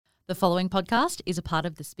The following podcast is a part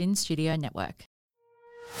of the Spin Studio Network.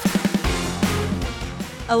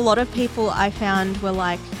 A lot of people I found were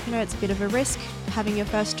like, it's a bit of a risk having your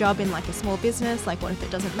first job in like a small business. Like, what if it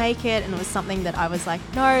doesn't make it? And it was something that I was like,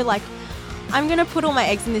 no, like, I'm going to put all my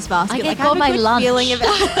eggs in this basket. I have a good lunch. Feeling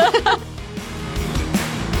about it.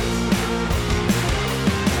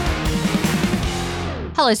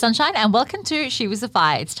 Hello, Sunshine, and welcome to She Was a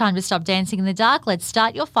Fire. It's time to stop dancing in the dark. Let's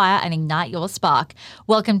start your fire and ignite your spark.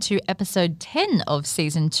 Welcome to episode 10 of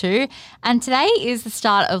season 2. And today is the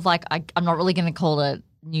start of I'm not really going to call it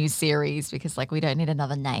new series because we don't need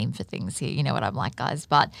another name for things here. You know what I'm like, guys.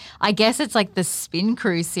 But I guess it's like the Spin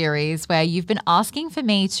Crew series where you've been asking for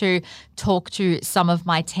me to talk to some of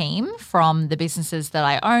my team from the businesses that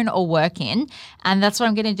I own or work in. And that's what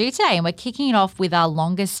I'm going to do today. And we're kicking it off with our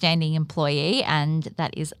longest standing employee, and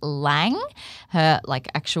that is Lang. Her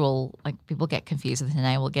people get confused with her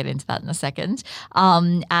name. We'll get into that in a second.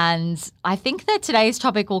 And I think that today's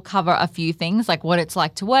topic will cover a few things, like what it's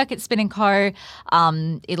like to work at Spin & Co.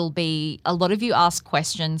 It'll be a lot of you ask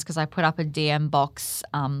questions because I put up a DM box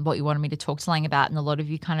what you wanted me to talk to Lang about, and a lot of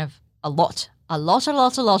you a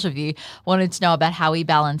lot of you wanted to know about how we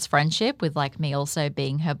balance friendship with me also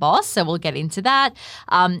being her boss. So we'll get into that.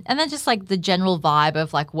 And then just the general vibe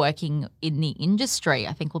of working in the industry,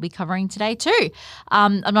 I think we'll be covering today too.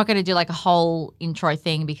 I'm not going to do a whole intro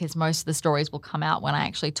thing because most of the stories will come out when I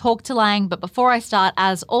actually talk to Lang. But before I start,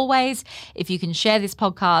 as always, if you can share this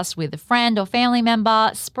podcast with a friend or family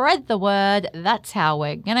member, spread the word. That's how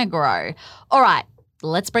we're going to grow. All right,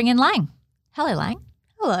 let's bring in Lang. Hello, Lang.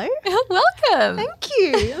 Hello. Welcome. Thank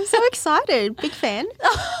you. I'm so excited. Big fan.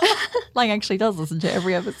 Lang actually does listen to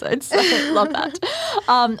every episode, so I love that.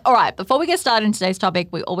 All right, before we get started in today's topic,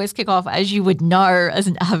 we always kick off, as you would know as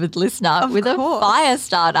an avid listener, with a fire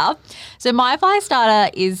starter. So my fire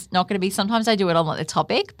starter is not going to be, sometimes I do it on the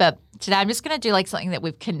topic, but today I'm just going to do something that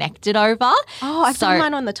we've connected over. Oh, I've done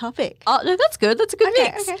mine on the topic. Oh, no, that's good. That's a good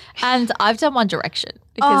mix. Okay. And I've done One Direction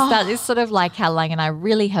because that is sort of how Lang and I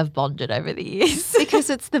really have bonded over the years. Because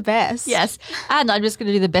it's the best. Yes. And I'm just going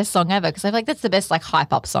to do the best song ever because I feel like that's the best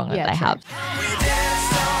hype up song that they have.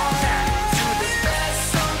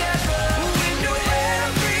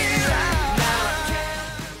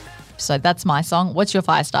 So that's my song. What's your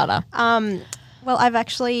fire starter? Well, I've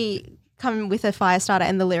actually come with a fire starter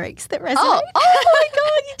and the lyrics that resonate. Oh my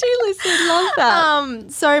God, you do listen. Love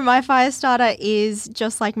that. So my fire starter is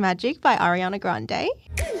Just Like Magic by Ariana Grande.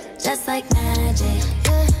 Just like magic,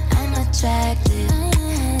 I'm attracted.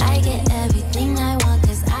 I get everything I want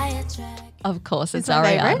because I attract. Of course, it's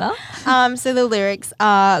my Ariana. So the lyrics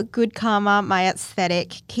are good karma, my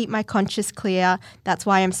aesthetic, keep my conscience clear. That's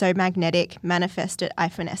why I'm so magnetic. Manifest it, I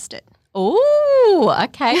finessed it. Ooh,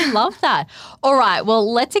 okay. Love that. All right.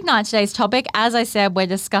 Well, let's ignite today's topic. As I said, we're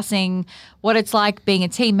discussing what it's like being a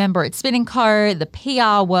team member at Spin & Co., the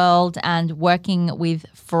PR world, and working with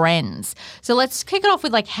friends. So let's kick it off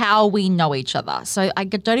with how we know each other. So I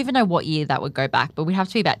don't even know what year that would go back, but we'd have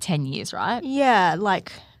to be about 10 years, right? Yeah,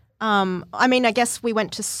 I guess we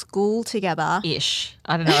went to school together. Ish.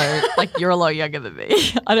 I don't know. You're a lot younger than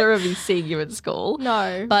me. I don't remember seeing you in school.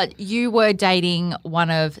 No. But you were dating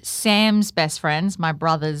one of Sam's best friends, my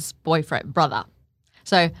brother's brother.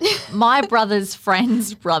 So my brother's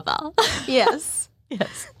friend's brother. Yes.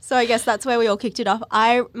 Yes. So I guess that's where we all kicked it off.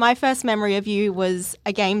 My first memory of you was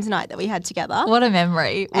a games night that we had together. What a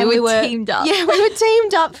memory. And we were teamed up. Yeah, we were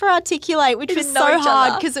teamed up for Articulate, which was so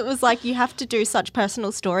hard other. because it was you have to do such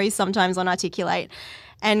personal stories sometimes on Articulate.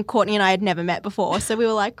 And Courtney and I had never met before. So we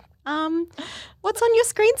were like, what's on your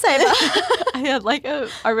screensaver?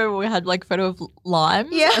 I remember we had photo of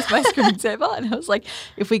lime as my screensaver. And I was like,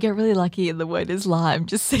 if we get really lucky and the word is lime,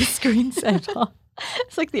 just say screensaver.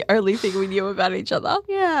 It's the only thing we knew about each other.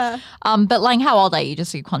 Yeah. But Lang, how old are you?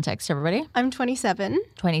 Just to context everybody. I'm 27.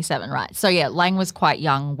 27, right. So yeah, Lang was quite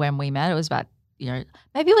young when we met. It was about, maybe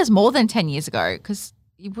it was more than 10 years ago because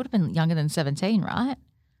you would have been younger than 17, right?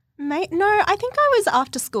 No, I think I was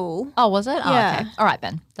after school. Oh, was it? Yeah. Oh, okay. All right,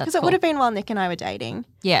 then. Because it would have been while Nick and I were dating.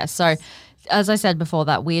 Yeah, so as I said before,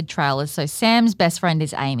 that weird trail is, so Sam's best friend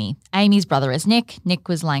is Amy. Amy's brother is Nick. Nick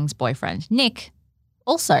was Lang's boyfriend. Nick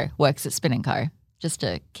also works at Spin & Co., just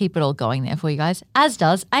to keep it all going there for you guys, as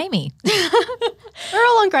does Amy. We're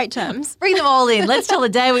all on great terms. Bring them all in. Let's tell the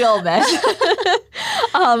day we all met.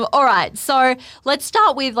 All right. So let's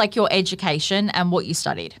start with your education and what you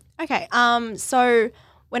studied. Okay. So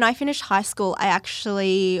when I finished high school, I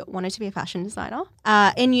actually wanted to be a fashion designer.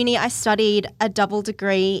 In uni, I studied a double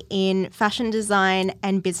degree in fashion design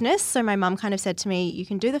and business. So my mum kind of said to me, you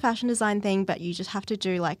can do the fashion design thing, but you just have to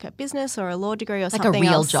do like a business or a law degree or Like something a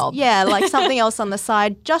real else. job. Yeah, like something else on the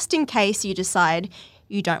side, just in case you decide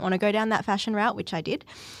you don't want to go down that fashion route, which I did.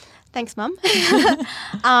 Thanks, Mum.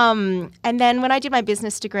 And then when I did my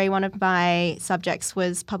business degree, one of my subjects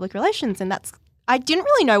was public relations, and I didn't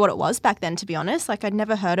really know what it was back then, to be honest. Like, I'd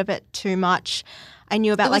never heard of it too much. I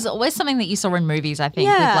knew about It was always something that you saw in movies, I think,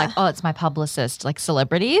 with Yeah. like, oh, it's my publicist, like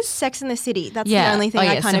celebrities. Sex in the City. That's Yeah. the only thing Oh,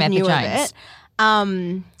 yeah, I kind of Samantha knew Jones.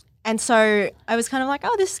 of it. And so I was kind of like,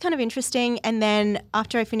 oh, this is kind of interesting. And then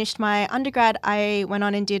after I finished my undergrad, I went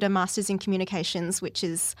on and did a master's in communications, which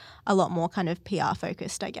is a lot more kind of PR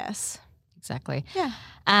focused, I guess. Exactly. Yeah.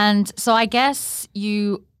 And so I guess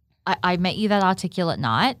I met you that articulate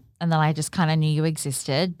night, and then I just kind of knew you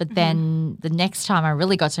existed. But then the next time I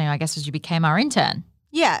really got to know you, I guess, was you became our intern.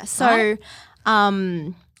 Yeah. So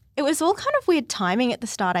it was all kind of weird timing at the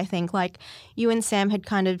start, I think. Like, you and Sam had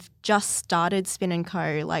kind of just started Spin &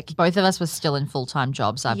 Co. Like, Both of us were still in full-time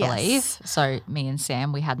jobs, I Yes. believe. So me and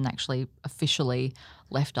Sam, we hadn't actually officially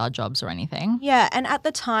left our jobs or anything. yeah. And at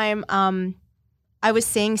the time, I was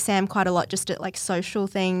seeing Sam quite a lot just at like social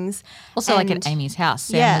things. Also, like And- at Amy's house,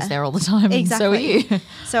 Sam Yeah. was there all the time, and so were Exactly. you.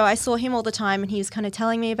 So I saw him all the time and he was kind of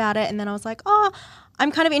telling me about it. And then I was like, oh,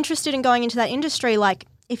 I'm kind of interested in going into that industry. Like,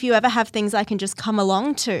 if you ever have things I can just come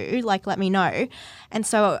along to, like, let me know. And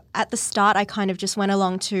so at the start, I kind of just went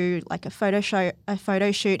along to like a photo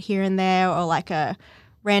shoot here and there, or like a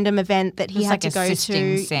random event that he Just had like to go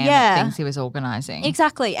assisting to. Sam yeah, at things he was organising.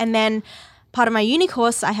 exactly. And then part of my uni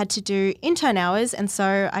course, I had to do intern hours. And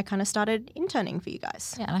so I kind of started interning for you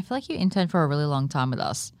guys. Yeah, and I feel like you interned for a really long time with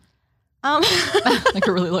us. Like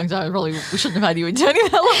a really long time. Probably we shouldn't have had you interning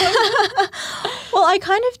that long. Well, I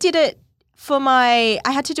kind of did it I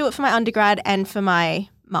had to do it for my undergrad and for my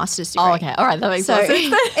master's degree. Oh, okay. All right. That makes So more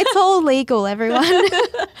sense. it's all legal, everyone.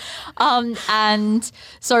 And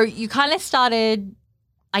so you kind of started,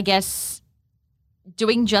 I guess,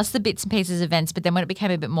 doing just the bits and pieces events, but then when it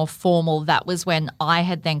became a bit more formal, that was when I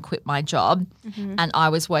had then quit my job and I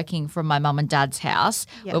was working from my mum and dad's house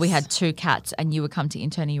where we Yes. had 2 cats, and you would come to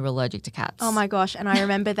intern and you were allergic to cats. Oh my gosh. And I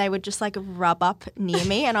remember they would just like rub up near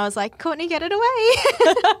me and I was like, Courtney, get it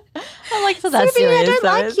away. I'm like, so that's Sophie, I serious. don't though,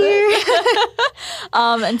 like is it?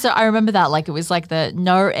 And so I remember that, like, it was like the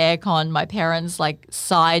no aircon, my parents' like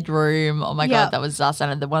side room. Oh my Yep. God, that was us.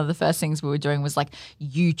 And one of the first things we were doing was like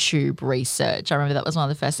YouTube research. I remember that was one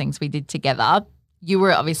of the first things we did together. You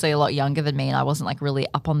were obviously a lot younger than me, and I wasn't like really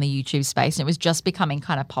up on the YouTube space. And it was just becoming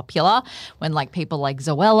kind of popular when like people like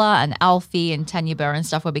Zoella and Alfie and Tanya Burr and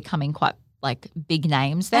stuff were becoming quite like big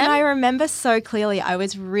names then. And I remember so clearly I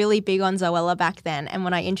was really big on Zoella back then, and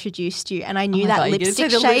when I introduced you and I knew my that God, you're gonna say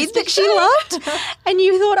lipstick the shade lipstick that she shade. loved, and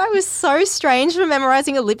you thought I was so strange for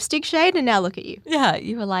memorizing a lipstick shade, and now look at you. Yeah,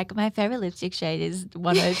 you were like, my favorite lipstick shade is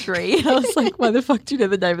 103. And I was like, why the fuck do you know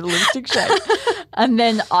the name of the lipstick shade? And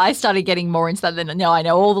then I started getting more into that. Then now I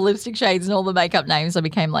know all the lipstick shades and all the makeup names. I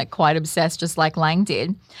became like quite obsessed, just like Lang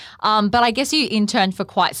did. But I guess you interned for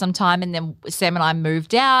quite some time, and then Sam and I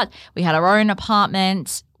moved out. We had our own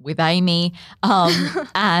apartment with Amy,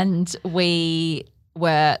 and we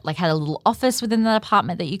were like had a little office within that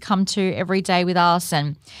apartment that you come to every day with us.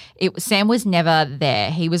 And Sam was never there.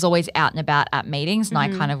 He was always out and about at meetings, and I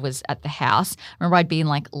kind of was at the house. I remember I'd be in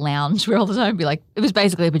like loungewear all the time, be like, it was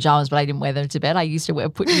basically pajamas, but I didn't wear them to bed. I used to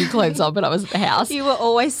put new clothes on, but I was at the house. You were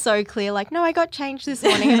always so clear, like, no, I got changed this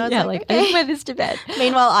morning. And I was Yeah, like, I okay. didn't wear this to bed.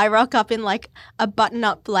 Meanwhile, I rock up in like a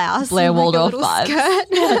button-up blouse, Blair and, like, a Waldorf little vibes. skirt.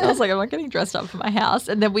 Yeah, I was like, I'm not getting dressed up for my house.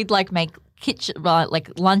 And then we'd like make like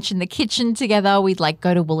lunch in the kitchen together. We'd like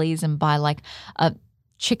go to Woolies and buy like a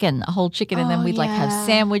whole chicken, and then Oh, we'd like have yeah.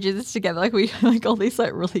 sandwiches together. Like we like all these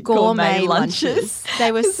like really Gourmet gourmet lunches.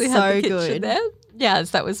 They were 'Cause we had so the kitchen good. there. Yes,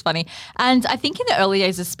 that was funny. And I think in the early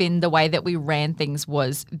days of Spin, the way that we ran things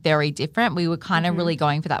was very different. We were kind of really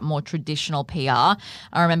going for that more traditional PR.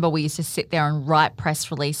 I remember we used to sit there and write press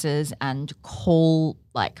releases and call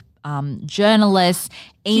like journalists,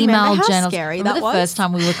 you email remember how journalists. scary Remember that the was? first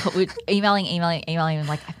time we were emailing, and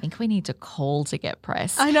like, I think we need to call to get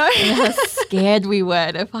press. I know. And how scared we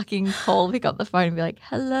were to fucking call, pick up the phone and be like,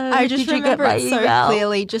 hello, I just did you get remember my it so email?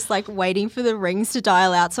 clearly, just like waiting for the rings to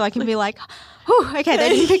dial out so I can be like, whew, okay, they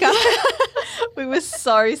didn't pick up. We were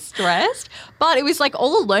so stressed, but it was like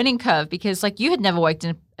all a learning curve because like you had never worked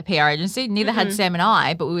in a PR agency, neither had Sam and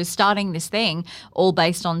I, but we were starting this thing all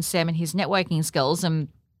based on Sam and his networking skills, and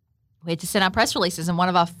we had to send out press releases. And one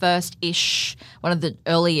of the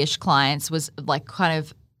early-ish clients was like kind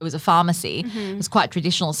of it was a pharmacy. It was quite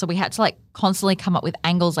traditional. So we had to like constantly come up with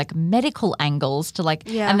angles, like medical angles to like,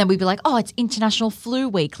 and then we'd be like, oh, it's International Flu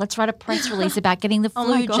Week. Let's write a press release about getting the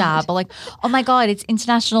flu jab. Or like, oh my God, it's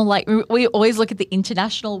international. Like we always look at the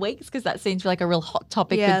international weeks because that seems to be like a real hot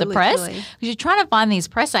topic with the press. Because you're trying to find these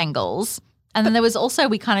press angles. And then there was also,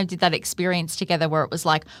 we kind of did that experience together where it was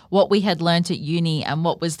like what we had learned at uni and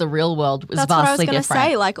what was the real world was vastly different. That's what I was going to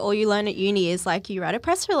say. Like all you learn at uni is like you write a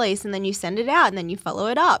press release and then you send it out and then you follow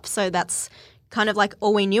it up. So that's kind of like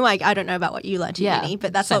all we knew. I don't know about what you learned at uni,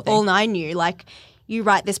 but that's all I knew. Like you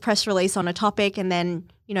write this press release on a topic and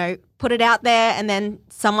then, you know, put it out there and then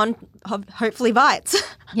someone hopefully bites.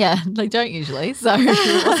 Yeah, they don't usually. So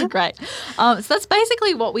it wasn't great. So that's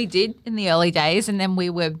basically what we did in the early days. And then we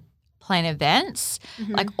were plan events,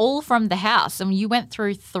 like all from the house. And you went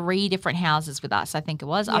through 3 different houses with us, I think it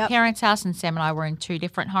was. Our parents' house, and Sam and I were in 2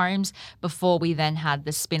 different homes before we then had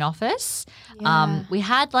the spin office. Yeah. We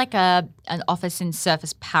had like an office in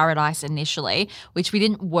Surfers Paradise initially, which we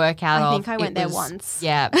didn't work out of. I think I went there once.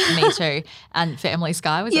 Yeah, me too. And Family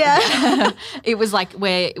Sky was it? It was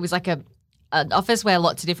like an office where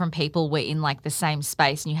lots of different people were in like the same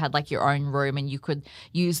space and you had like your own room and you could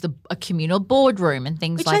use a communal boardroom and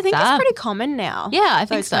things like that. Which I think is pretty common now. Yeah, I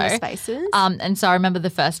think so. Kind of spaces. And so I remember the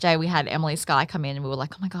first day we had Emily Sky come in and we were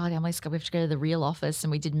like, oh my God, Emily Sky, we have to go to the real office.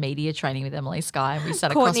 And we did media training with Emily Sky and we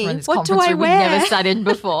sat across from this conference room we'd never sat in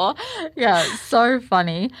before. Yeah, it's so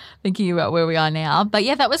funny thinking about where we are now. But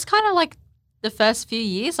yeah, that was kind of like the first few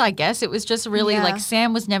years, I guess. It was just really like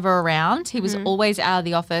Sam was never around. He was always out of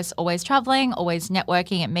the office, always traveling, always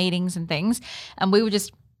networking at meetings and things. And we were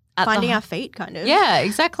just finding our feet kind of. Yeah,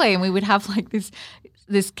 exactly. And we would have like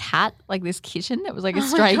this cat, like this kitten that was like a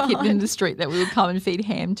stray kitten in the street that we would come and feed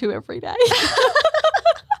ham to every day.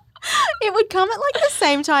 It would come at like the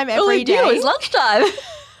same time every day. It was lunchtime.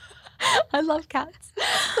 I love cats.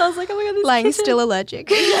 So I was like, oh my God, this Lang's still allergic.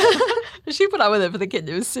 She put up with it for the kitten.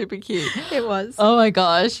 It was super cute. It was. Oh my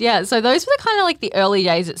gosh. Yeah. So those were the kind of like the early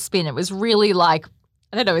days at Spin. It was really like,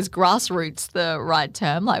 I don't know, is grassroots the right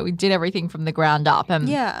term? Like we did everything from the ground up. And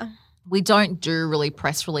we don't do really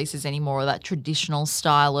press releases anymore or that traditional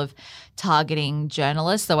style of targeting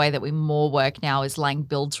journalists. The way that we more work now is Lang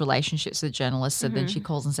builds relationships with journalists and then she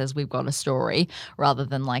calls and says, we've got a story rather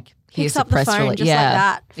than like, here's a press release. Just like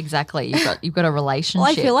that. Exactly. You've got a relationship.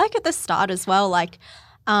 Well, I feel like at the start as well, like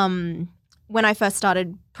when I first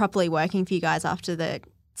started properly working for you guys after the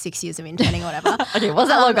 6 years of interning or whatever. Okay, it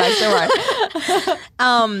wasn't that long, guys,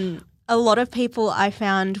 don't worry. A lot of people I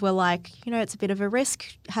found were like, you know, it's a bit of a risk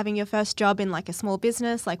having your first job in like a small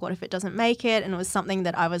business. Like what if it doesn't make it? And it was something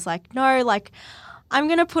that I was like, no, like I'm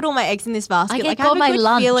going to put all my eggs in this basket. I have a good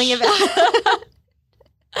lunch. Feeling about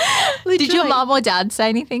Did your mum or dad say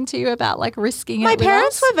anything to you about like risking it? My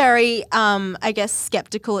parents were very, I guess,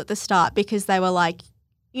 skeptical at the start because they were like,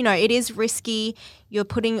 you know, it is risky. You're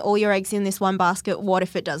putting all your eggs in this one basket. What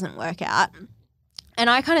if it doesn't work out? And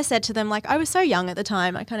I kind of said to them, like, I was so young at the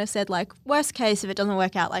time. I kind of said, like, worst case, if it doesn't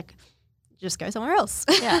work out, like, just go somewhere else.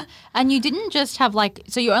 Yeah. And you didn't just have like,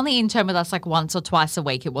 so you only interned with us like once or twice a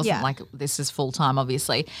week. It wasn't like this is full time,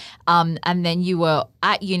 obviously. And then you were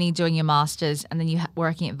at uni doing your master's and then you were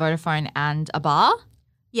working at Vodafone and a bar.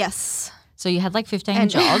 Yes. So you had like 15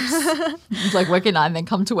 jobs, like work at night and then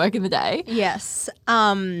come to work in the day. Yes.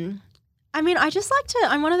 I mean,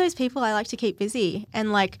 I'm one of those people, I like to keep busy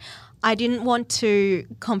and like I didn't want to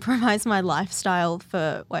compromise my lifestyle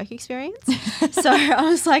for work experience. So I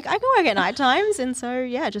was like, I can work at night times. And so,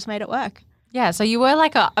 yeah, just made it work. Yeah, so you were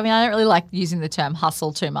like I don't really like using the term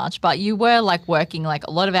hustle too much, but you were like working like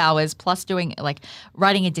a lot of hours plus doing like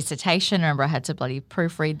writing a dissertation. I remember I had to bloody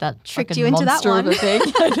proofread that tricked you into that one. Of a thing.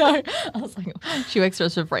 I know. I was like, she works for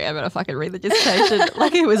us for free. I better fucking read the dissertation.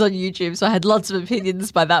 Like it was on YouTube, so I had lots of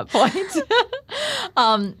opinions by that point.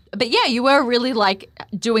 But yeah, you were really like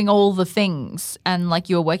doing all the things and like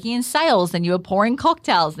you were working in sales and you were pouring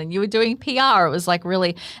cocktails and you were doing PR. It was like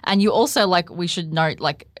really, and you also like, we should note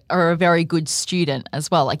like, are a very good student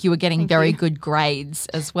as well. Like you were getting very good grades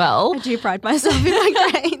as well. I do pride myself in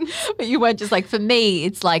my grades. But you weren't just like, for me,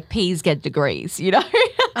 it's like P's get degrees, you know?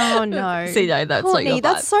 Oh, no. See, no, that's Courtney, not your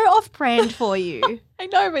that's so off-brand for you. I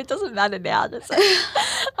know, but it doesn't matter now.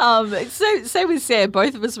 So same with Sam.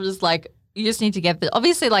 Both of us were just like, you just need to get the –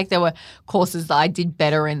 obviously, like there were courses that I did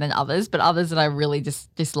better in than others, but others that I really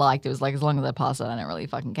just disliked. It was like as long as I pass it, I don't really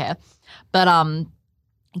fucking care. But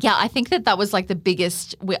Yeah, I think that was like the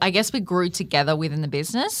biggest I guess we grew together within the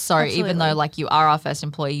business. So even though Absolutely. like you are our first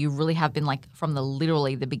employee, you really have been like from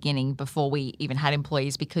literally the beginning before we even had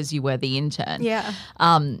employees because you were the intern. Yeah.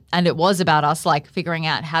 And it was about us like figuring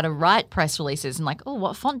out how to write press releases and like, oh,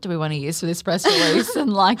 what font do we want to use for this press release?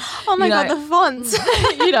 And like, Oh my you know, God, the fonts.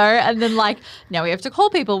 and then like now we have to call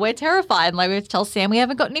people. We're terrified. Like we have to tell Sam we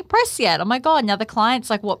haven't got any press yet. Oh my God. Now the client's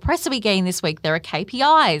like, what press are we getting this week? There are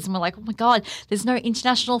KPIs. And we're like, oh my God, there's no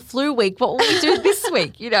international flu week. What will we do this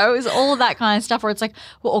week? It was all of that kind of stuff where it's like,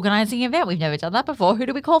 we're organizing an event. We've never done that before. Who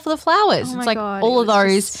do we call for the flowers? Oh It's my like God, all it of was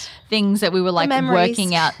those just things that we were like memories.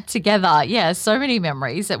 working out together. Yeah, so many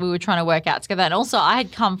memories that we were trying to work out together. And also I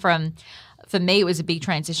had come from, for me, it was a big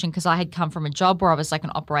transition because I had come from a job where I was like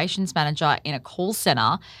an operations manager in a call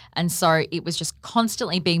center. And so it was just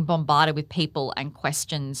constantly being bombarded with people and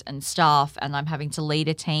questions and staff. And I'm having to lead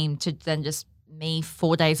a team to then just me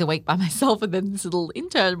 4 days a week by myself and then this little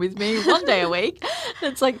intern with me 1 day a week.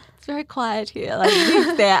 And it's like, it's very quiet here. Like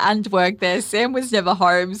live there and work there. Sam was never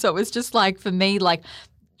home. So it was just like, for me, like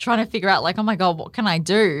trying to figure out like, oh my God, what can I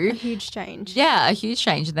do? A huge change. Yeah, a huge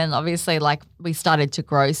change. And then obviously like we started to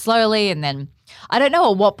grow slowly. And then I don't know,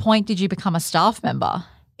 at what point did you become a staff member?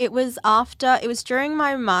 It was during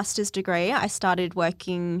my master's degree. I started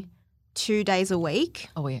working 2 days a week.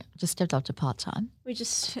 Oh, we just stepped up to part-time. We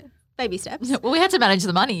just, baby steps. Well, we had to manage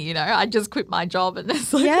the money, I just quit my job and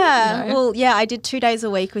it's like, Yeah. Well, yeah, I did 2 days a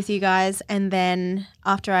week with you guys. And then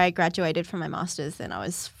after I graduated from my master's, then I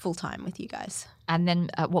was full-time with you guys. And then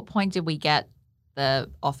at what point did we get the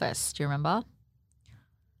office? Do you remember?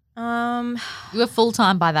 You were full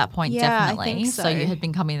time by that point, Yeah, I definitely. think so. You had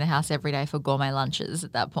been coming to the house every day for gourmet lunches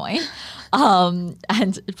at that point. And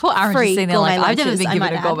poor Aaron Free just sitting there like, gourmet I've never lunches, been I given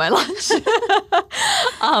might a add. gourmet lunch.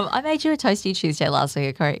 I made you a toasty Tuesday last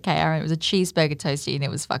week, okay, Aaron? It was a cheeseburger toasty and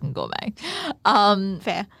it was fucking gourmet.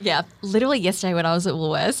 Fair. Yeah, literally yesterday when I was at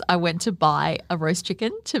Woolworths, I went to buy a roast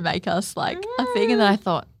chicken to make us like a thing, and then I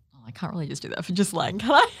thought, oh, I can't really just do that for just Lang,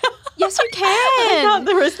 can I? Yes, you I can't. can.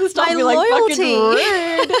 The rest of the stuff My be like loyalty. fucking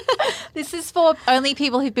rude. This is for only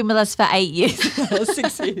people who've been with us for 8 years,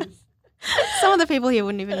 6 years. Some of the people here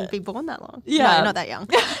wouldn't even be born that long. Yeah. No, not that young.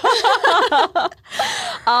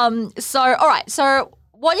 So, all right. So,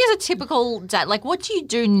 what is a typical day? Like, what do you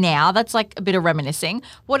do now? That's like a bit of reminiscing.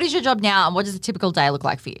 What is your job now, and what does a typical day look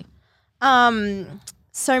like for you?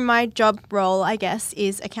 So my job role, I guess,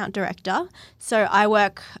 is account director. So I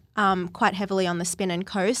work quite heavily on the Spin &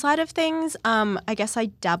 Co side of things. I guess I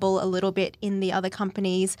dabble a little bit in the other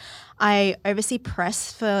companies. I oversee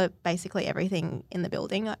press for basically everything in the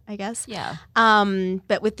building, I guess. Yeah.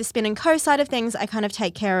 But with the Spin & Co side of things, I kind of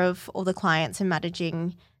take care of all the clients and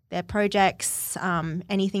managing their projects,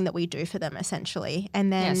 anything that we do for them essentially.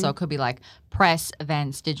 And then So it could be like press,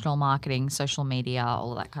 events, digital marketing, social media,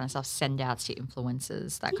 all of that kind of stuff, send outs to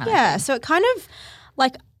influencers, that kind of yeah, thing. so it kind of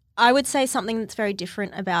like I would say something that's very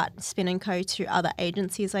different about Spin & Co to other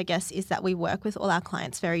agencies, I guess, is that we work with all our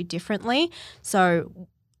clients very differently. So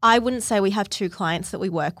I wouldn't say we have two clients that we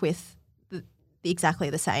work with exactly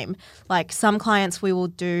the same. Like some clients we will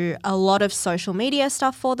do a lot of social media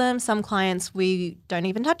stuff for them. Some clients we don't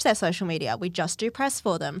even touch their social media. We just do press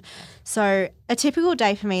for them. So a typical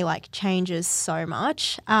day for me like changes so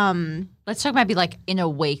much. Let's talk maybe like in a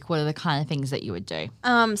week, what are the kind of things that you would do?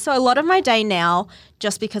 So a lot of my day now,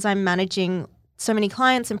 just because I'm managing so many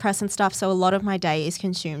clients and press and stuff, so a lot of my day is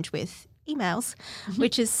consumed with emails,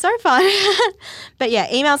 which is so fun. But yeah,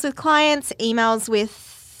 emails with clients, emails with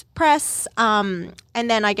press, and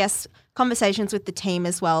then I guess conversations with the team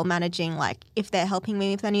as well, managing like if they're helping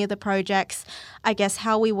me with any of the projects. I guess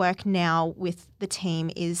how we work now with the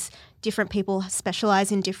team is different people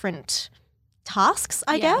specialize in different tasks,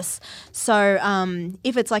 I guess. So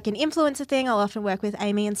if it's like an influencer thing, I'll often work with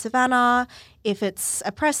Amy and Savannah. If it's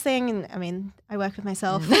a press thing, I mean, I work with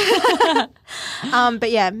myself.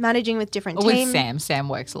 But yeah, managing with different Or teams. with Sam. Sam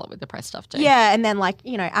works a lot with the press stuff too. Yeah, and then like,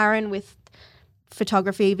 Aaron with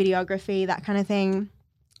photography, videography, that kind of thing.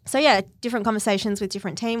 So yeah, different conversations with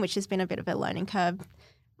different team, which has been a bit of a learning curve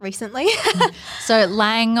recently. So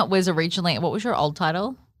Lang was originally, what was your old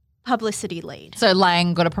title? Publicity lead. So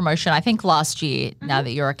Lang got a promotion, I think last year, now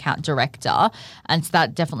that you're account director. And so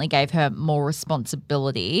that definitely gave her more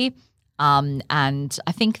responsibility. And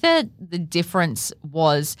I think that the difference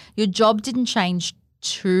was your job didn't change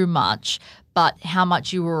too much, but how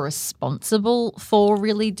much you were responsible for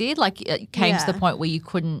really did. Like it came to the Yeah. point where you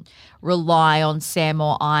couldn't rely on Sam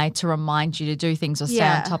or I to remind you to do things or stay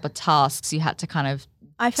on Yeah. top of tasks. You had to kind of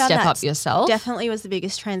I found step that up yourself. definitely was the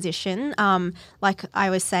biggest transition. Like I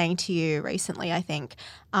was saying to you recently, I think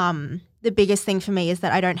the biggest thing for me is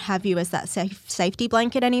that I don't have you as that safety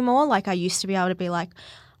blanket anymore. Like I used to be able to be like,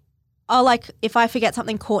 oh, like if I forget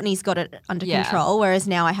something, Courtney's got it under control, whereas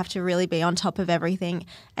now I have to really be on top of everything.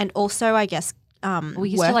 And also, I guess, we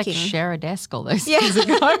used to like share a desk all those years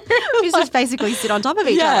ago. We used to just basically sit on top of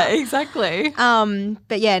each other. Yeah, exactly.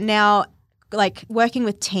 But yeah, now like working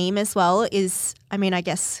with team as well is, I mean, I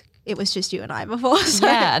guess it was just you and I before. So.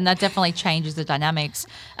 Yeah, and that definitely changes the dynamics.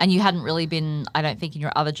 And you hadn't really been, I don't think, in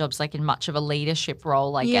your other jobs, like in much of a leadership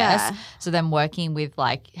role, I guess. So then working with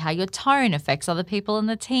like how your tone affects other people in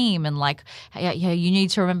the team and like, yeah, you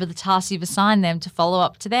need to remember the tasks you've assigned them to follow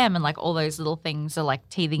up to them, and like all those little things are like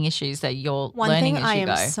teething issues that you're learning as you go. One thing I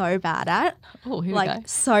am so bad at,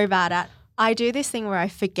 so bad at, I do this thing where I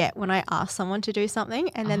forget when I ask someone to do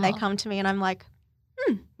something and then they come to me and I'm like,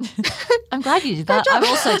 I'm glad you did that. I've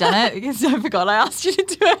also done it because I forgot I asked you to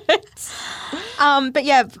do it. But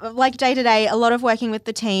yeah, like day to day, a lot of working with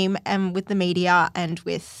the team and with the media and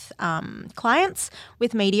with clients.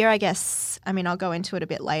 With media, I guess, I mean, I'll go into it a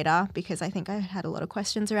bit later because I think I had a lot of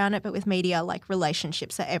questions around it. But with media, like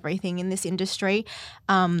relationships are everything in this industry.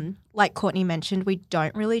 Like Courtney mentioned, we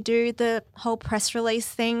don't really do the whole press release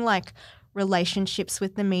thing. Like relationships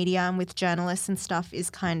with the media and with journalists and stuff is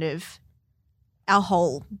kind of our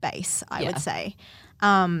whole base, I would say.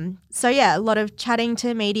 So yeah, a lot of chatting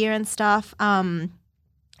to media and stuff, a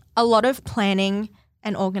lot of planning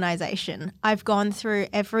and organization. I've gone through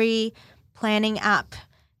every planning app,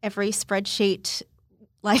 every spreadsheet,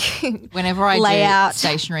 like whenever I layout. do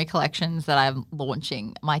stationery collections that I'm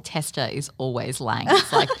launching, my tester is always Lang.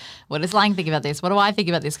 It's like, what does Lang think about this? What do I think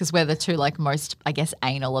about this? Because we're the two like most, I guess,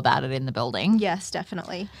 anal about it in the building. Yes,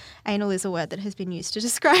 definitely. Anal is a word that has been used to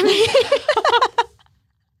describe me.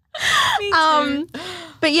 Me too.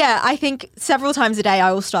 But yeah, I think several times a day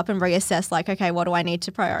I will stop and reassess like, okay, what do I need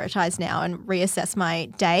to prioritize now, and reassess my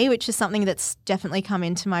day, which is something that's definitely come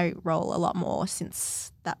into my role a lot more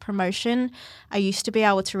since that promotion. I used to be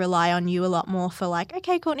able to rely on you a lot more for like,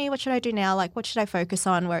 okay, Courtney, what should I do now? Like, what should I focus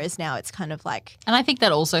on? Whereas now it's kind of like. And I think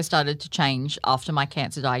that also started to change after my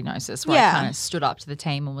cancer diagnosis, where I kind of stood up to the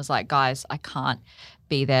team and was like, guys, I can't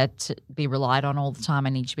be there to be relied on all the time.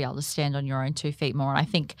 I need you to be able to stand on your own 2 feet more. And I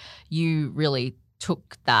think you really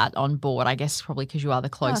took that on board, I guess probably because you are the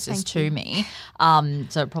closest to me.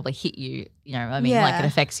 So it probably hit you, you know, I mean, like it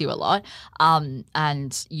affects you a lot.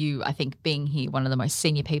 And you, I think being here, one of the most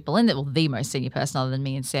senior people in the most senior person other than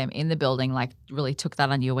me and Sam in the building, like really took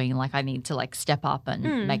that under your wing. Like I need to like step up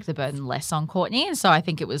and make the burden less on Courtney. And so I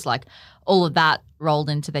think it was like all of that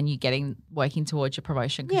rolled into then you working towards your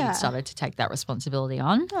promotion because you started to take that responsibility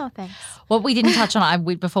on. Oh, thanks. What we didn't touch on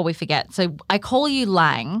before we forget. So I call you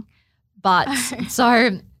Lang. But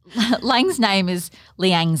so Lang's name is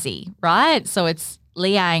Liangzi, right? So it's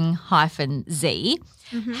Liang-Z.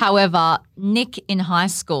 Mm-hmm. However, Nick in high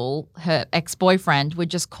school, her ex-boyfriend,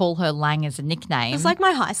 would just call her Lang as a nickname. It's like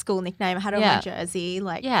my high school nickname. I had it on my jersey.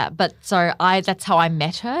 But so that's how I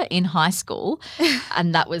met her in high school,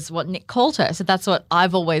 and that was what Nick called her. So that's what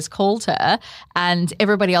I've always called her, and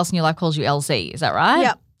everybody else in your life calls you LZ. Is that right?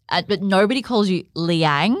 Yep. But nobody calls you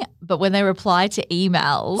Liang. But when they reply to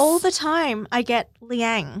emails, all the time I get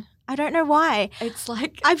Liang. I don't know why. It's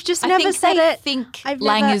like I've just never said it. I think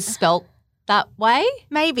Lang is spelt that way.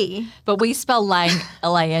 Maybe. But we spell Lang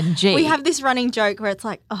L-A-N-G. We have this running joke where it's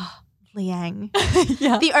like, oh, Liang.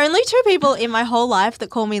 The only 2 people in my whole life that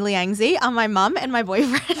call me Liangzi are my mum and my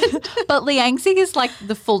boyfriend. But Liangzi is like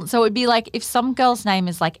the full. So it'd be like if some girl's name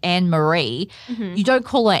is like Anne Marie, you don't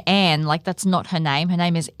call her Anne. Like that's not her name. Her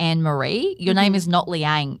name is Anne Marie. Your name is not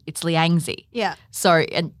Liang. It's Liangzi. Yeah. So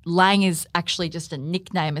and Lang is actually just a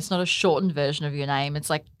nickname. It's not a shortened version of your name. It's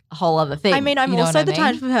like a whole other thing. I mean, I'm also the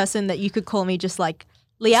type of person that you could call me just like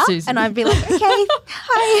Leah, Susan. And I'd be like, okay,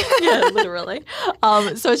 hi. Yeah, literally.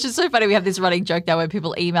 So it's just so funny. We have this running joke now where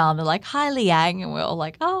people email and they're like, hi, Liang. And we're all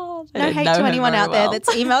like, oh. No hate to anyone out there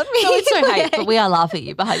that's emailed me. No, it's no hate, but we are laughing at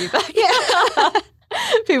you behind your back. Yeah.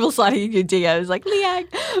 People sliding in your DMs like Liang.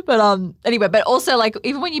 But anyway, but also like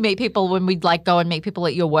even when you meet people, when we'd like go and meet people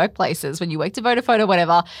at your workplaces, when you work to Vodafone or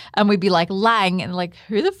whatever, and we'd be like Lang and like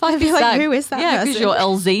who the fuck is that? Who is that? Yeah, because you're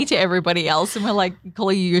LZ to everybody else, and we're like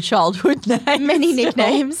calling you your childhood name. Many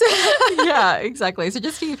nicknames. Yeah, exactly. So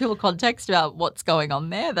just to give people context about what's going on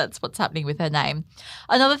there, that's what's happening with her name.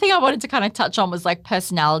 Another thing I wanted to kind of touch on was like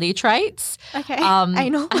personality traits. Okay.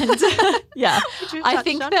 Anal. And, yeah, I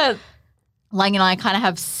think that Lang and I kind of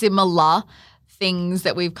have similar things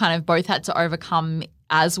that we've kind of both had to overcome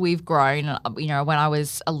as we've grown, you know, when I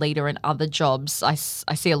was a leader in other jobs, I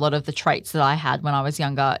see a lot of the traits that I had when I was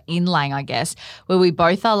younger in Lang, I guess, where we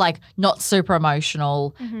both are like not super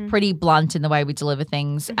emotional, pretty blunt in the way we deliver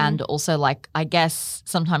things. And also like, I guess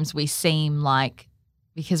sometimes we seem like,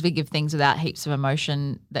 because we give things without heaps of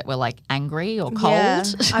emotion, that we're like angry or cold. Yeah,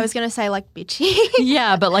 I was going to say like bitchy.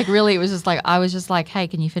 Yeah, but like really it was just like, I was just like, hey,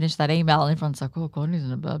 can you finish that email? And everyone's like, oh, Courtney's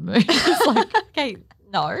in a bad mood. It's like, okay,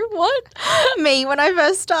 no, what? Me when I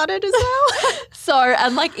first started as well. So,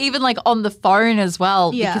 and like even like on the phone as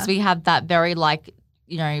well, Yeah. because we have that very like,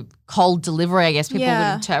 you know, cold delivery, I guess people Yeah.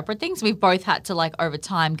 would interpret things. We've both had to like over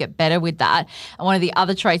time get better with that. And one of the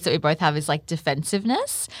other traits that we both have is like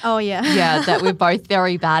defensiveness. Oh, yeah. Yeah, that we're both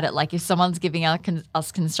very bad at. Like if someone's giving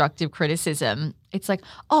us constructive criticism, it's like,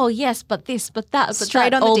 oh yes, but this, but that, but Straight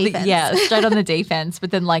that. on the defense. Yeah, straight on the defense.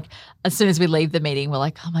 But then like as soon as we leave the meeting, we're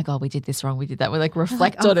like, oh my God, we did this wrong, we did that. We like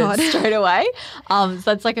reflect oh on God. it straight away. So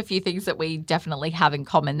that's like a few things that we definitely have in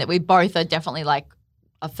common, that we both are definitely like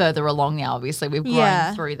are further along now. Obviously, we've grown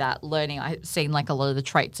Yeah. through that learning. I've seen like a lot of the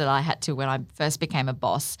traits that I had to when I first became a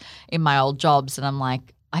boss in my old jobs, and I'm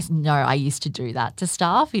like, I know I used to do that to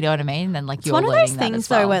staff. You know what I mean? And then like It's you're one of learning those that things as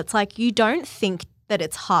well. though where it's like you don't think that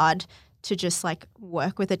it's hard to just like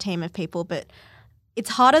work with a team of people, but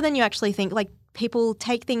it's harder than you actually think. Like people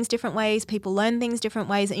take things different ways, people learn things different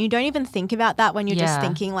ways, and you don't even think about that when you're just Yeah.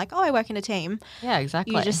 thinking like, oh, I work in a team. Yeah,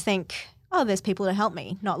 exactly. You just think, oh, there's people to help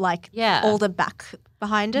me, not like Yeah. all the back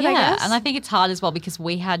behind it, yeah, I guess. and I think it's hard as well because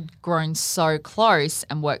we had grown so close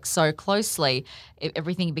and worked so closely.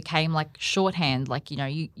 Everything became like shorthand, like, you know,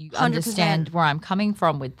 you 100%. understand where I'm coming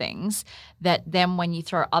from with things, that then when you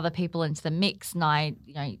throw other people into the mix and I,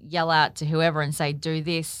 you know, yell out to whoever and say, do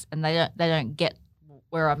this, and they don't get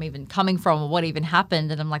where I'm even coming from or what even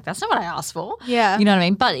happened. And I'm like, that's not what I asked for. Yeah. You know what I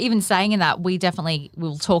mean? But even saying in that,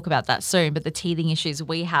 we'll talk about that soon, but the teething issues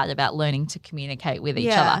we had about learning to communicate with each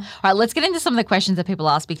Yeah. other. All right, let's get into some of the questions that people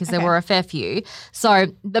asked because there Okay. were a fair few. So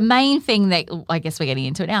the main thing that, I guess we're getting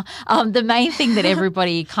into it now, the main thing that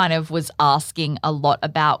everybody kind of was asking a lot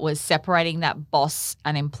about was separating that boss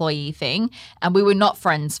and employee thing. And we were not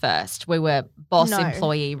friends first. We were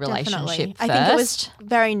boss-employee relationship Definitely. first. I think it was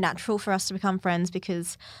very natural for us to become friends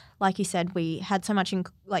because, like you said, we had so much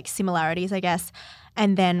like similarities, I guess,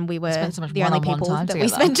 and then we were spent so much the only one-on-one people time that we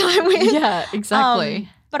together. spent time with. Yeah, exactly.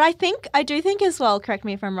 But I do think as well, correct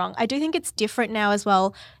me if I'm wrong, I do think it's different now as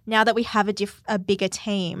well. Now that we have a bigger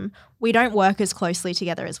team, we don't work as closely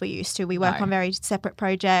together as we used to. We work No. on very separate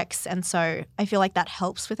projects, and so I feel like that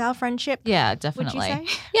helps with our friendship. Yeah, Would definitely. you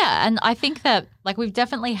say? Yeah, and I think that like we've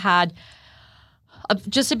definitely had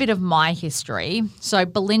just a bit of my history. So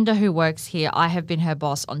Belinda, who works here, I have been her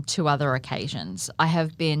boss on 2 other occasions. I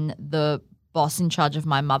have been the boss in charge of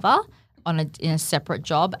my mother in a separate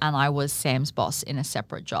job, and I was Sam's boss in a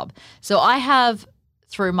separate job. So I have,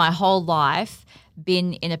 through my whole life,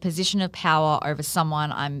 been in a position of power over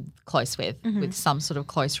someone I'm close with some sort of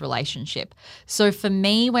close relationship. So for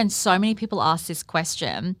me, when so many people ask this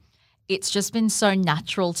question, it's just been so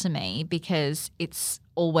natural to me because it's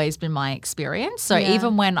always been my experience. So Yeah.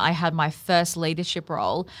 even when I had my first leadership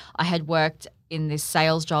role, I had worked in this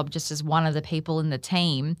sales job just as one of the people in the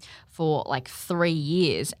team for like 3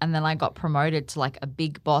 years. And then I got promoted to like a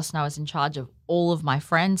big boss and I was in charge of all of my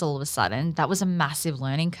friends all of a sudden. That was a massive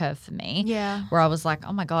learning curve for me. Yeah. Where I was like,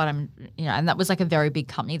 oh my God, and that was like a very big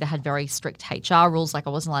company that had very strict HR rules. Like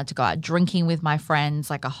I wasn't allowed to go out drinking with my friends,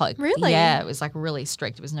 like a whole, Really? yeah, it was like really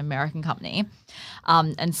strict. It was an American company.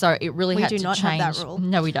 And so it really We had do to not have change. that rule.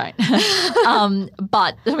 No, we don't.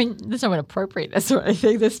 But I mean, there's no inappropriateness or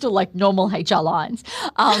anything. There's still like normal HR lines.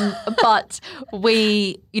 But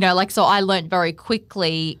we, so I learned very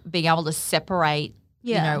quickly being able to separate,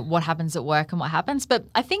 Yeah. what happens at work and what happens. But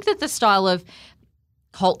I think that the style of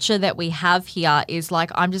culture that we have here is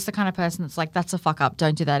like, I'm just the kind of person that's like, that's a fuck up.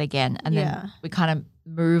 Don't do that again. And Yeah. then we kind of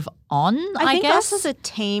move on, I think guess. us as a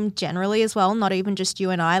team generally as well, not even just you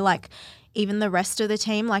and I, like even the rest of the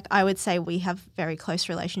team, like I would say we have very close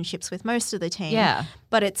relationships with most of the team. Yeah.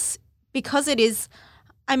 But it's because it is,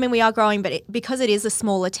 I mean, we are growing, but because it is a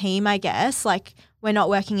smaller team, I guess, like we're not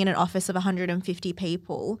working in an office of 150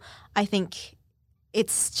 people, I think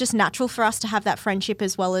it's just natural for us to have that friendship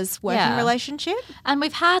as well as working Yeah. relationship. And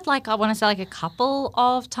we've had I want to say a couple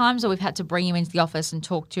of times where we've had to bring you into the office and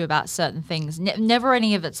talk to you about certain things. Never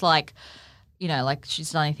any of it's like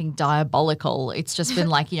she's done anything diabolical. It's just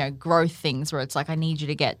been growth things where it's like, I need you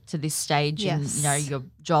to get to this stage Yes. in, your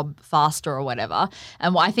job faster or whatever.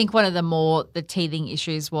 And I think one of the teething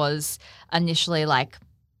issues was initially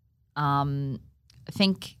I'm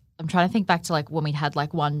trying to think back to when we had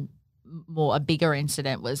one more a bigger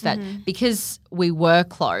incident was that because we were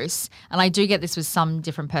close, and I do get this with some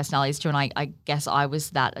different personalities too, and I guess I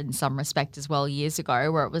was that in some respect as well years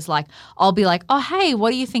ago, where it was like I'll be like, oh, hey,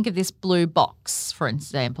 what do you think of this blue box, for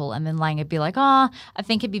example? And then Lang would be like, oh, I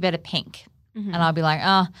think it'd be better pink. And I'll be like,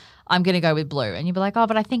 oh, I'm going to go with blue. And you'd be like, oh,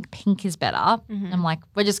 but I think pink is better. And I'm like,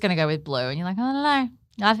 we're just going to go with blue. And you're like, I don't know.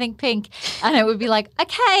 I think pink. And it would be like,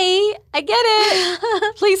 okay, I get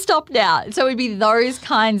it. Please stop now. So it would be those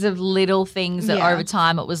kinds of little things that over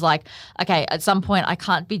time it was like, okay, at some point I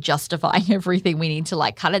can't be justifying everything. We need to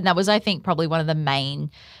like cut it. And that was, I think, probably one of the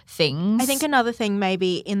main things. I think another thing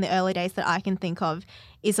maybe in the early days that I can think of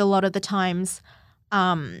is a lot of the times,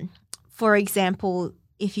 for example,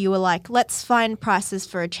 if you were like, let's find prices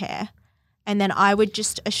for a chair, and then I would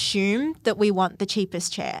just assume that we want the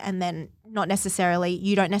cheapest chair, and then not necessarily,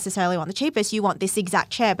 you don't necessarily want the cheapest, you want this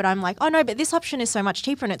exact chair, but I'm like, oh no, but this option is so much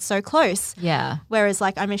cheaper and it's so close. Yeah. Whereas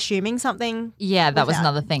like I'm assuming something. Yeah, that was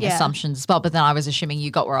another thing, assumptions as well. But then I was assuming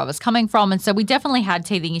you got where I was coming from. And so we definitely had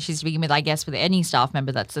teething issues to begin with, I guess, with any staff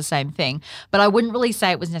member, that's the same thing. But I wouldn't really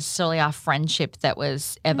say it was necessarily our friendship that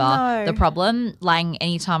was ever the problem. Lang,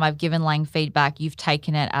 anytime I've given Lang feedback, you've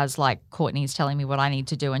taken it as like Courtney's telling me what I need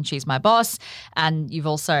to do and she's my boss. And you've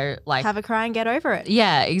also like. Have a cry and get over it.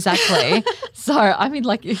 Yeah, exactly. So, I mean,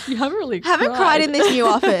 like, you haven't really Haven't cried in this new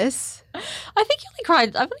office. I think you only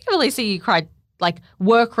cried, I think I really see you cried, like,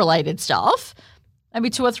 work-related stuff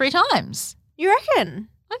maybe 2 or 3 times. You reckon?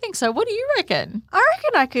 I think so. What do you reckon? I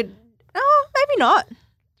reckon I could, maybe not.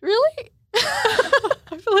 Really?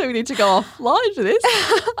 I feel like we need to go offline for this.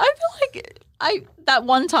 I feel like that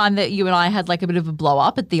one time that you and I had like a bit of a blow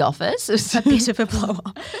up at the office. A bit of a blow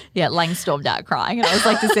up. Yeah, Lang stormed out crying and I was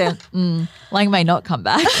like to Sam, Lang may not come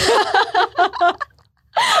back.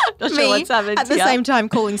 Not sure what's happened at the same time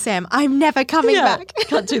calling Sam, I'm never coming back.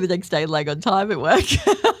 Can't do the next day Lang on time at work.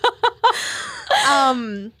 Yeah,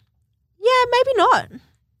 maybe not.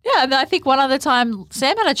 Yeah, and I think one other time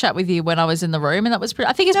Sam had a chat with you when I was in the room, and that was pretty.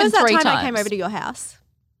 I think it's been 3 times. That time I came over to your house.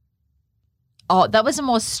 Oh, that was a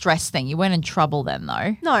more stress thing. You weren't in trouble then,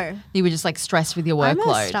 though. No. You were just like stressed with your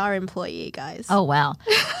workload. I'm a star employee, guys. Oh, wow.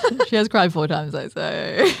 She has cried 4 times, though, so.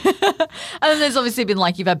 And then there's obviously been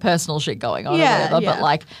like you've had personal shit going on or whatever, but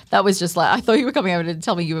like that was just like, I thought you were coming over to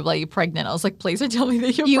tell me you were like, you're pregnant. I was like, please don't tell me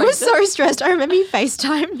that you're pregnant. You were so stressed. I remember you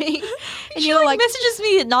FaceTime me. And you were like, messages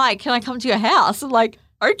me at night, can I come to your house? I'm like,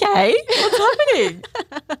 okay, what's happening?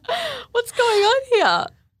 What's going on here?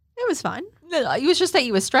 It was fine. It was just that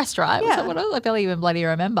you were stressed, right? Yeah. I barely even bloody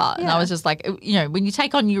remember. Yeah. And I was just like, you know, when you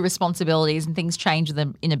take on new responsibilities and things change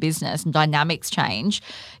in a business and dynamics change,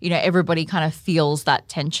 you know, everybody kind of feels that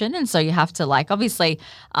tension. And so you have to like, obviously,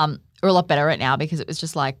 we're a lot better at it now because it was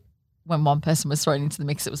just like, when one person was thrown into the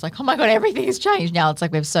mix, it was like, oh my God, everything has changed. Now it's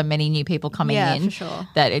like we have so many new people coming in for sure.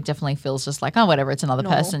 that it definitely feels just like, oh, whatever, it's another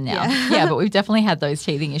person now. Yeah, but we've definitely had those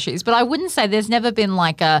teething issues. But I wouldn't say there's never been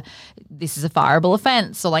like this is a fireable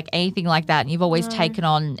offense or like anything like that. And you've always taken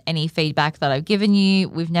on any feedback that I've given you.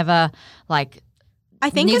 We've never like I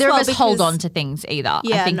think neither as well of us hold on to things either.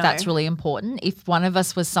 Yeah, I think that's really important. If one of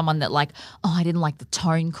us was someone that like, oh, I didn't like the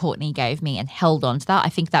tone Courtney gave me and held on to that, I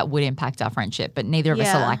think that would impact our friendship. But neither of us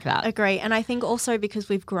are like that. Agree. And I think also because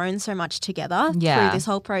we've grown so much together through this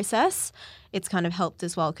whole process, it's kind of helped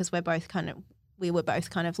as well because we were both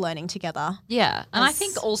kind of learning together. Yeah. And I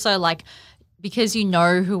think also like because you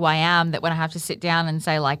know who I am, that when I have to sit down and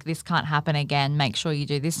say like this can't happen again, make sure you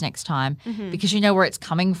do this next time because you know where it's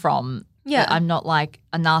coming from. Yeah. I'm not like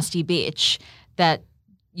a nasty bitch that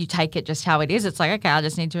you take it just how it is. It's like, okay, I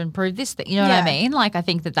just need to improve this thing. You know what I mean? Like I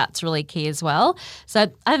think that that's really key as well.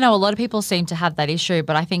 So I don't know, a lot of people seem to have that issue,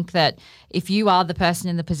 but I think that if you are the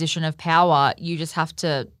person in the position of power, you just have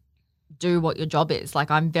to do what your job is.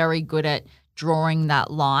 Like I'm very good at drawing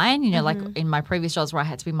that line, you know, like in my previous jobs where I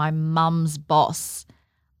had to be my mum's boss.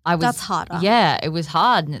 That's harder. Yeah, it was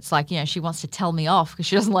hard. And it's like, you know, she wants to tell me off because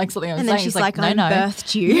she doesn't like something I'm saying. And then she's like, no, I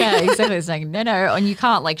birthed you. Yeah, exactly. It's like, no. And you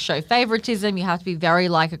can't like show favoritism. You have to be very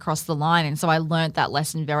like across the line. And so I learned that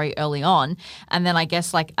lesson very early on. And then I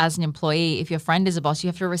guess like as an employee, if your friend is a boss, you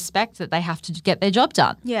have to respect that they have to get their job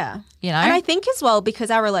done. Yeah. You know? And I think as well because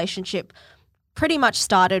our relationship pretty much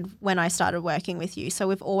started when I started working with you. So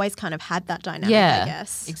we've always kind of had that dynamic, I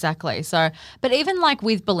guess. Exactly. So, but even like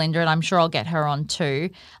with Belinda, and I'm sure I'll get her on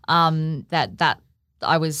too, that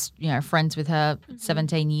I was, you know, friends with her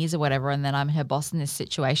 17 years or whatever, and then I'm her boss in this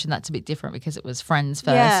situation. That's a bit different because it was friends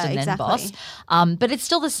first and then boss. But it's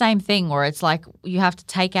still the same thing where it's like you have to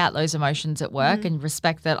take out those emotions at work and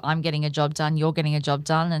respect that I'm getting a job done, you're getting a job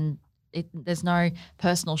done, and there's no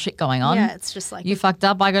personal shit going on. Yeah, it's just like you fucked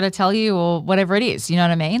up, I got to tell you, or whatever it is. You know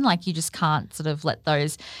what I mean? Like you just can't sort of let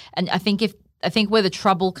those. And I think where the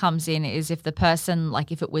trouble comes in is if the person,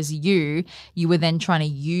 like if it was you were then trying to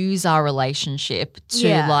use our relationship to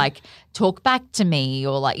like talk back to me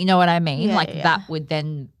or like, you know what I mean? That would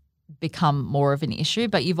then become more of an issue.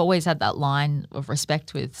 But you've always had that line of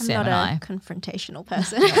respect with Sam and I. I'm not a confrontational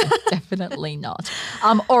person. No, definitely not.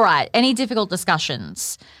 All right. Any difficult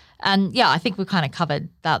discussions? And yeah, I think we kind of covered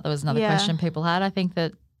that. There was another question people had. I think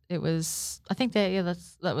that that was kind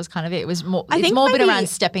of it. It was more. It's more been around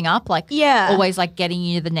stepping up, like always like getting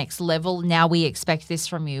you to the next level. Now we expect this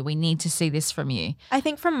from you. We need to see this from you. I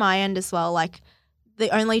think from my end as well, like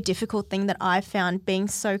the only difficult thing that I've found being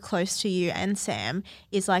so close to you and Sam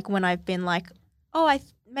is like when I've been like, oh, I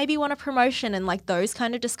maybe want a promotion, and like those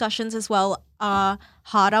kind of discussions as well are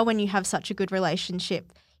harder when you have such a good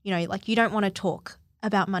relationship. You know, like you don't want to talk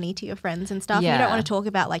about money to your friends and stuff. Yeah. You don't want to talk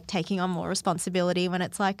about like taking on more responsibility when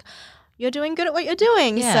it's like you're doing good at what you're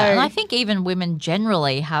doing. Yeah, so. And I think even women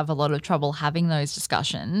generally have a lot of trouble having those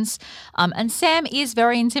discussions. And Sam is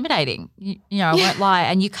very intimidating. You know, I won't lie.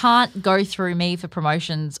 And you can't go through me for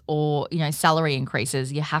promotions or, you know, salary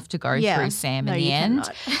increases. You have to go through Sam in the end.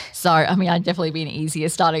 Cannot. So, I mean, I'd definitely be an easier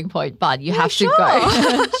starting point, but you have to go.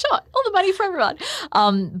 Sure. All the money for everyone.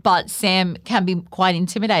 But Sam can be quite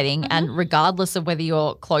intimidating. And regardless of whether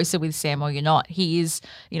you're closer with Sam or you're not, he is,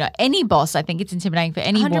 you know, any boss, I think it's intimidating for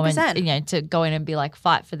any 100%. woman, you know, to go in and be like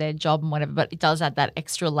fight for their job and whatever, but it does add that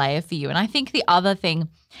extra layer for you. And I think the other thing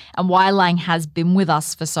and why Lang has been with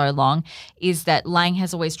us for so long is that Lang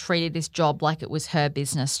has always treated this job like it was her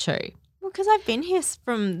business too. Well, because I've been here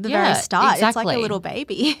from the very start. Exactly. It's like a little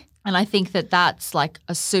baby. And I think that that's like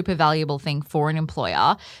a super valuable thing for an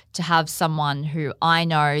employer to have someone who I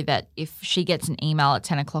know that if she gets an email at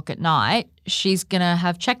 10 o'clock at night, she's going to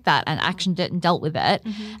have checked that and actioned it and dealt with it,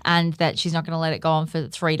 and that she's not going to let it go on for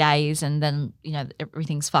 3 days and then, you know,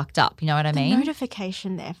 everything's fucked up. You know what I mean?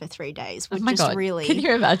 Notification there for 3 days would God. Really. Can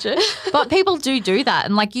you imagine? But people do that.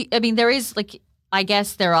 And like, I mean, there is like, I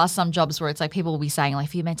guess there are some jobs where it's like people will be saying like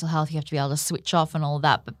for your mental health you have to be able to switch off and all of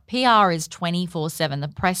that. But PR is 24/7. The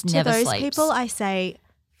press never sleeps. To those people I say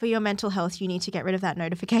for your mental health you need to get rid of that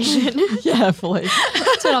notification. Yeah, fully.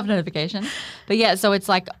 Turn off notification. But yeah, so it's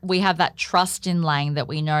like we have that trust in Lang that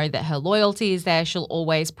we know that her loyalty is there. She'll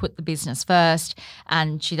always put the business first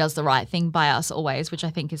and she does the right thing by us always, which I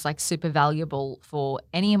think is like super valuable for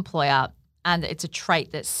any employer. And it's a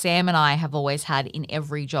trait that Sam and I have always had in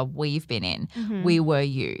every job we've been in. We were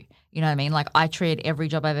you. You know what I mean? Like I treated every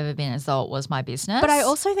job I've ever been as though it was my business. But I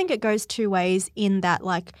also think it goes two ways in that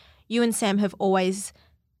like you and Sam have always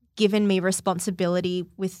given me responsibility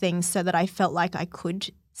with things so that I felt like I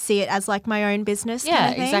could see it as like my own business. Yeah, kind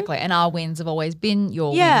of thing. Exactly. And our wins have always been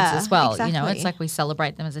your wins as well. Exactly. You know, it's like we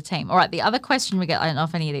celebrate them as a team. All right, the other question we get, I don't know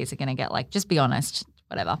if any of these are going to get like, just be honest.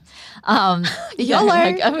 Whatever. YOLO.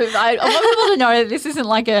 Like, I want people to know that this isn't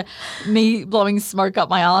like a me blowing smoke up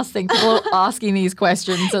my ass thing. People are asking these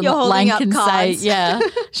questions and Lang can say, yeah,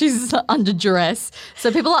 she's under duress.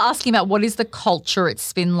 So people are asking about what is the culture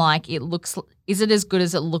it's been like. Is it as good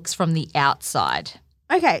as it looks from the outside?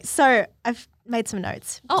 Okay, so I've made some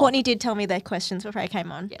notes. Courtney did tell me their questions before I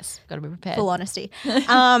came on. Yes, got to be prepared. Full honesty.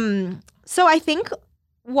 So I think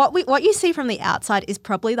what you see from the outside is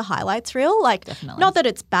probably the highlights reel. Like, definitely. Not that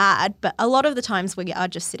it's bad, but a lot of the times we are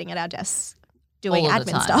just sitting at our desks doing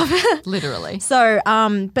admin stuff. Literally. So,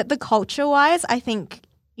 but the culture-wise, I think,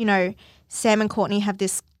 you know, Sam and Courtney have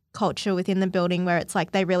this culture within the building where it's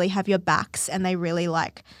like they really have your backs and they really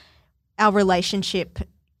like our relationship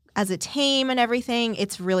as a team and everything.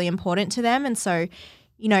 It's really important to them. And so,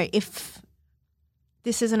 you know, if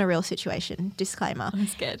this isn't a real situation, disclaimer. I'm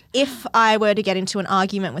scared. If I were to get into an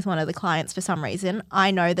argument with one of the clients for some reason, I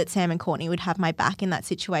know that Sam and Courtney would have my back in that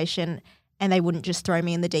situation and they wouldn't just throw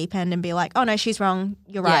me in the deep end and be like, oh, no, she's wrong.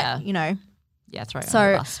 You're right, you know. Yeah, throw it on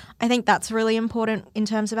So the bus. I think that's really important in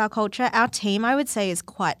terms of our culture. Our team, I would say, is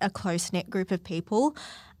quite a close-knit group of people.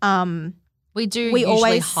 We usually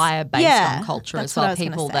always hire based on culture as well,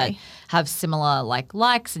 people that say. have similar like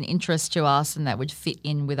likes and interests to us and that would fit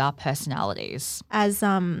in with our personalities. As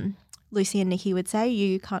Lucy and Nikki would say,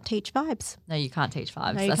 you can't teach vibes. No, you can't teach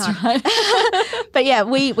vibes. No, you That's can't. right. But yeah,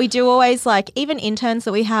 we do always like, even interns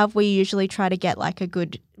that we have, we usually try to get like a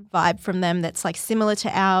good vibe from them that's like similar to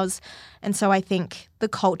ours. And so I think the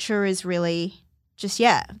culture is really just,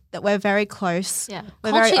 that we're very close. Yeah.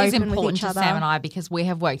 We're Culture very is open important with each to other. Sam and I because we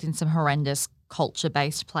have worked in some horrendous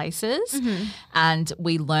culture-based places and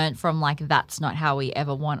we learnt from like that's not how we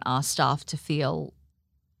ever want our staff to feel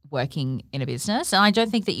working in a business. And I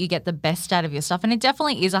don't think that you get the best out of your stuff. And it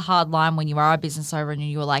definitely is a hard line when you are a business owner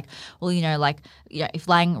and you're like, well, if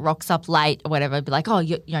Lang rocks up late or whatever, it'd be like, oh,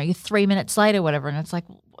 you're 3 minutes late or whatever. And it's like,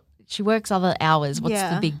 she works other hours. What's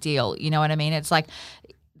the big deal? You know what I mean? It's like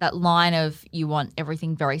that line of you want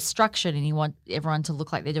everything very structured and you want everyone to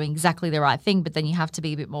look like they're doing exactly the right thing, but then you have to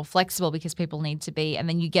be a bit more flexible because people need to be, and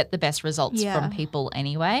then you get the best results from people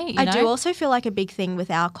anyway. I do also feel like a big thing with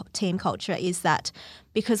our team culture is that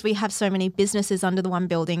because we have so many businesses under the one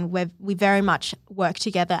building, we very much work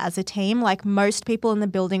together as a team. Like most people in the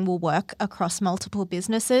building will work across multiple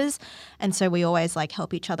businesses, and so we always like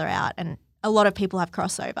help each other out, and a lot of people have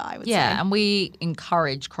crossover, I would say. Yeah, and we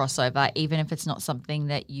encourage crossover, even if it's not something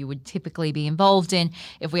that you would typically be involved in.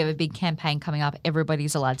 If we have a big campaign coming up,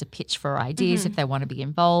 everybody's allowed to pitch for ideas if they want to be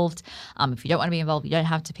involved. If you don't want to be involved, you don't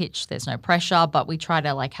have to pitch. There's no pressure, but we try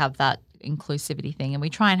to like have that inclusivity thing, and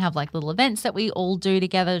we try and have like little events that we all do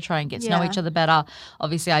together to try and get to know each other better.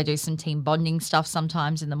 Obviously I do some team bonding stuff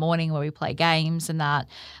sometimes in the morning where we play games and that,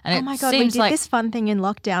 and oh my god, we did this fun thing in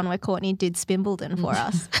lockdown where Courtney did Spimbledon for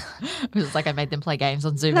us. It was like I made them play games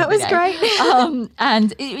on Zoom. That was great.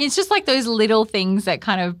 And it's just like those little things that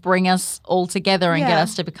kind of bring us all together and get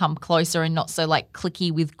us to become closer and not so like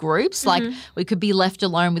cliquey with groups. Like we could be left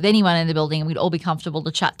alone with anyone in the building and we'd all be comfortable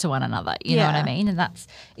to chat to one another. You know what I mean? And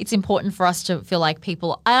it's important for us to feel like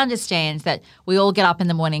people, I understand that we all get up in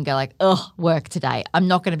the morning and go like, oh, work today. I'm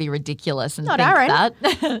not going to be ridiculous and not think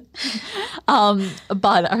Aaron. that.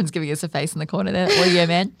 But Aaron's giving us a face in the corner there. Well, yeah,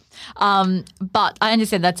 man. But I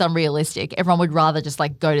understand that's unrealistic. Everyone would rather just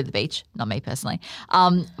like go to the beach, not me personally.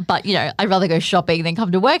 But I'd rather go shopping than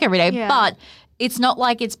come to work every day. Yeah. But it's not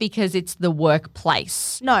like it's because it's the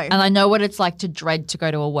workplace. No. And I know what it's like to dread to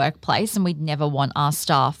go to a workplace, and we'd never want our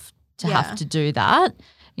staff to have to do that.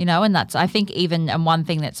 And that's, I think and one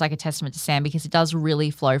thing that's like a testament to Sam, because it does really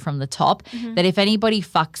flow from the top, that if anybody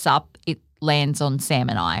fucks up, it lands on Sam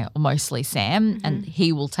and I, or mostly Sam, and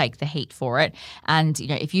he will take the heat for it. And,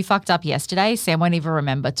 if you fucked up yesterday, Sam won't even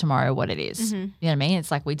remember tomorrow what it is. You know what I mean? It's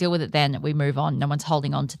like we deal with it then, we move on. No one's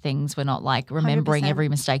holding on to things. We're not like remembering 100%. Every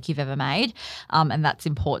mistake you've ever made. And that's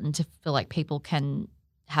important to feel like people can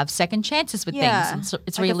have second chances with things. And so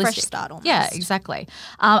it's like realistic. A fresh start almost. Yeah, exactly.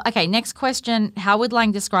 Okay, next question. How would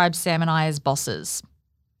Lang describe Sam and I as bosses?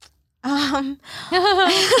 No,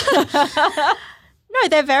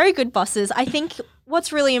 they're very good bosses. I think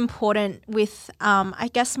what's really important with, I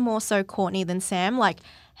guess more so Courtney than Sam, like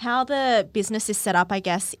how the business is set up, I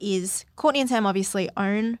guess, is Courtney and Sam obviously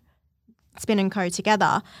own Spin & Co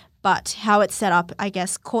together, but how it's set up, I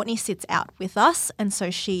guess Courtney sits out with us, and so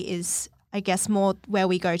she is, I guess, more where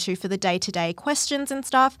we go to for the day-to-day questions and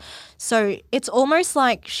stuff. So it's almost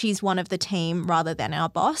like she's one of the team rather than our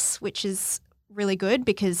boss, which is really good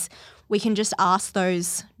because we can just ask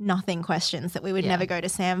those nothing questions that we would never go to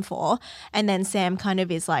Sam for. And then Sam kind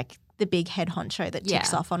of is like the big head honcho that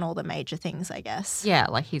ticks off on all the major things, I guess. Yeah,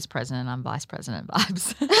 like he's president, I'm vice president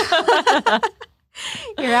vibes.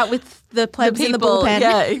 You're out with the plebs in the bullpen.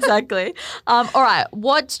 Yeah, exactly. All right,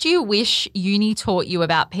 what do you wish uni taught you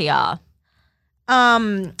about PR?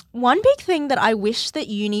 One big thing that I wish that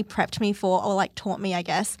uni prepped me for, or like taught me, I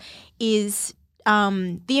guess, is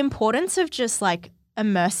the importance of just like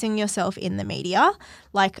immersing yourself in the media.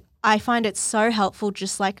 Like I find it so helpful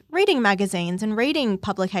just like reading magazines and reading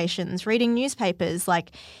publications, reading newspapers.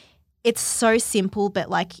 Like it's so simple, but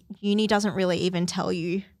like uni doesn't really even tell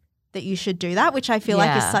you that you should do that, which I feel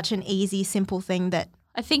like is such an easy, simple thing that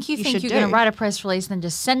I think you think you're going to write a press release and then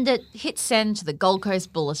just hit send to the Gold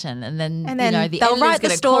Coast Bulletin, and then the they'll write the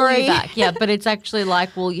story. Call you back. Yeah, but it's actually like,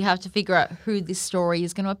 well, you have to figure out who this story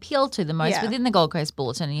is going to appeal to the most within the Gold Coast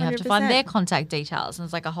Bulletin, and you have to find their contact details, and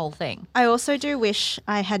it's like a whole thing. I also do wish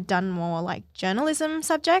I had done more like journalism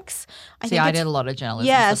subjects. I did a lot of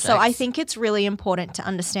journalism subjects. So I think it's really important to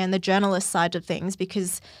understand the journalist side of things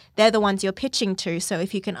because they're the ones you're pitching to. So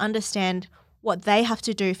if you can understand what they have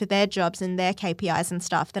to do for their jobs and their KPIs and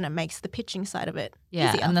stuff, then it makes the pitching side of it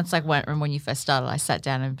easier. And that's like when you first started, I sat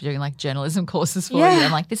down and doing like journalism courses for you.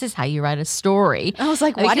 I'm like, this is how you write a story. I was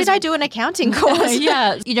like, why did I do an accounting course?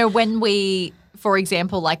 When we, for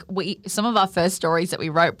example, like some of our first stories that we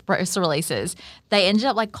wrote, press releases, they ended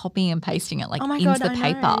up like copying and pasting it like into the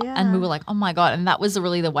paper. And we were like, oh my God. And that was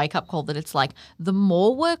really the wake up call that it's like the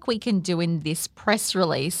more work we can do in this press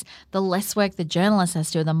release, the less work the journalist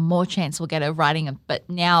has to do, the more chance we'll get of writing it. But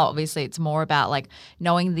now obviously it's more about like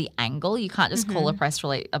knowing the angle. You can't just call a press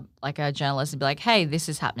release like a journalist and be like, hey, this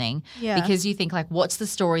is happening. Because you think like, what's the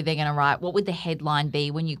story they're going to write? What would the headline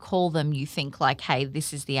be? When you call them, you think like, hey,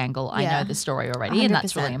 this is the angle. I know the story already. 100%. And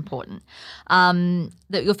that's really important.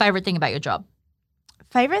 Your favorite thing about your job?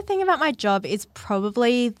 Favorite thing about my job is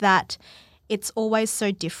probably that it's always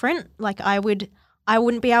so different. Like I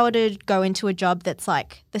wouldn't be able to go into a job that's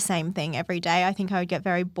like the same thing every day. I think I would get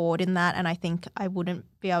very bored in that, and I think I wouldn't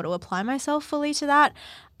be able to apply myself fully to that.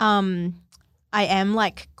 I am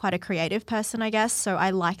like quite a creative person, I guess, so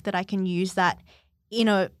I like that I can use that in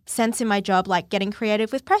a sense in my job, like getting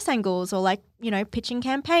creative with press angles or like, pitching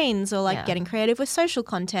campaigns or like getting creative with social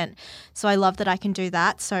content. So I love that I can do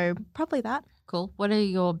that. So probably that. Cool. What are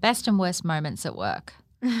your best and worst moments at work?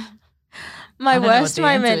 My worst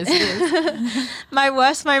moment. My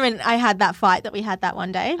worst moment, I had that fight that we had that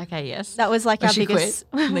one day. Okay, yes. That was like our biggest.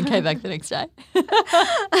 Quit and then came back the next day.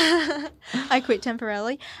 I quit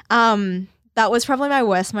temporarily. That was probably my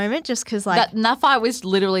worst moment just because like. That fight was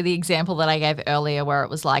literally the example that I gave earlier where it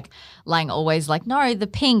was like Lang always like, no, the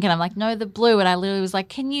pink. And I'm like, no, the blue. And I literally was like,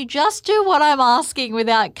 can you just do what I'm asking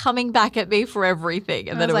without coming back at me for everything?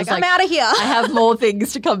 And then it was like, I'm out of here. I have more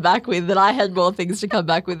things to come back with, and I had more things to come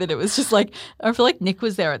back with. And it was just like, I feel like Nick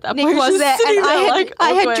was there at that point. Nick was there. And I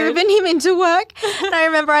had awkward. driven him into work. And I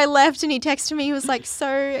remember I left and he texted me. He was like, so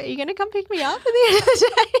are you going to come pick me up at the end of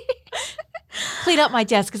the day? Clean up my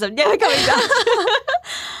desk because I'm never coming back.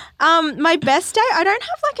 My best day, I don't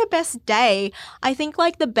have like a best day. I think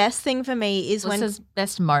like the best thing for me is What's his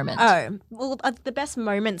best moment? Oh, well, the best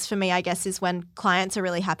moments for me, I guess, is when clients are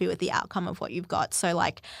really happy with the outcome of what you've got. So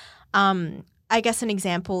like, I guess an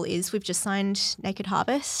example is we've just signed Naked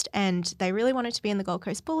Harvest and they really wanted to be in the Gold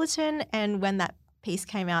Coast Bulletin. And when that piece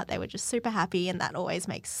came out, they were just super happy, and that always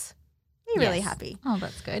makes me really happy. Oh,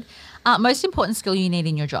 that's good. Most important skill you need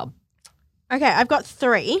in your job? Okay, I've got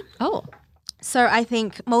 3. Oh. So I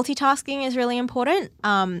think multitasking is really important,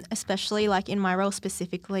 especially like in my role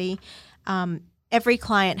specifically. Every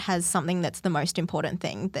client has something that's the most important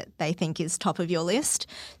thing that they think is top of your list.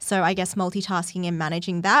 So I guess multitasking and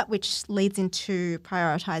managing that, which leads into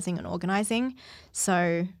prioritizing and organizing.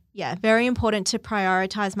 So yeah, very important to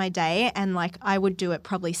prioritize my day, and like I would do it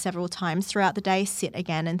probably several times throughout the day, sit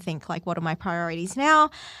again and think like, what are my priorities now?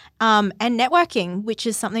 And networking, which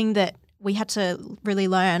is something that we had to really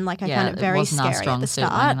learn. Like I found it very scary at the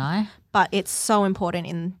start, but it's so important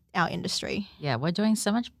in our industry. Yeah, we're doing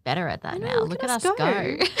so much better at that now. Look at us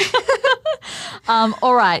go.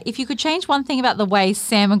 All right, if you could change one thing about the way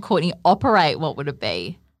Sam and Courtney operate, what would it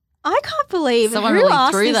be? I can't believe someone who really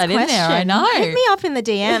asked threw this that question. in there. I know. Hit me up in the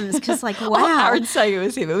DMs because like, wow. Oh, Aaron saying it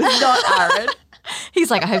was him. It was not Aaron.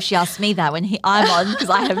 He's like, I hope she asked me that when I'm on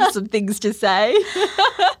because I have some things to say.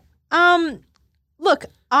 Look,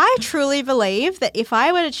 I truly believe that if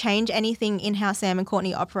I were to change anything in how Sam and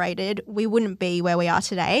Courtney operated, we wouldn't be where we are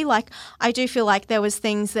today. Like, I do feel like there was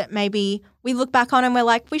things that maybe we look back on and we're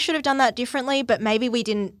like, we should have done that differently, but maybe we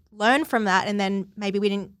didn't learn from that, and then maybe we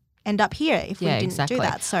didn't end up here if we didn't do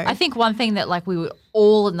that. So I think one thing that like we would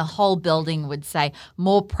all in the whole building would say,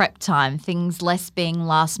 more prep time, things less being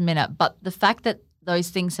last minute. But the fact that those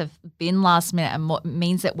things have been last minute and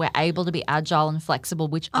means that we're able to be agile and flexible,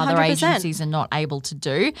 which 100%. Other agencies are not able to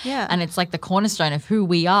do. Yeah. And it's like the cornerstone of who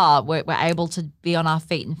we are. We're able to be on our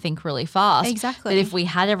feet and think really fast. Exactly. But if we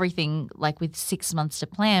had everything like with 6 months to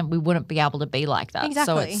plan, we wouldn't be able to be like that.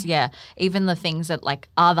 Exactly. So it's, even the things that like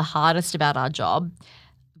are the hardest about our job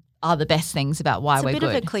are the best things about why we're good. It's a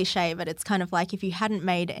bit of a cliche, but it's kind of like if you hadn't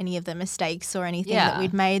made any of the mistakes or anything that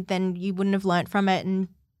we'd made, then you wouldn't have learnt from it, and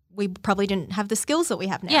we probably didn't have the skills that we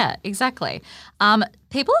have now. Yeah, exactly.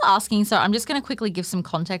 People are asking, so I'm just going to quickly give some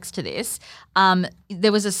context to this.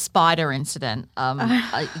 There was a spider incident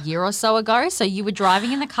a year or so ago. So you were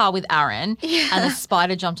driving in the car with Aaron and a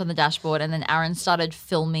spider jumped on the dashboard, and then Aaron started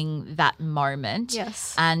filming that moment.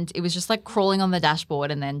 Yes. And it was just like crawling on the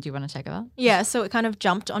dashboard, and then do you want to take over? Yeah, so it kind of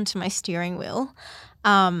jumped onto my steering wheel.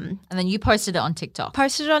 And then you posted it on TikTok.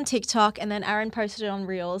 And then Aaron posted it on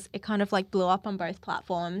Reels. It kind of like blew up on both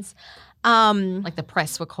platforms. Like the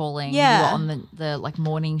press were calling. Yeah. You were on the like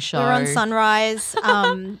morning show. We were on Sunrise.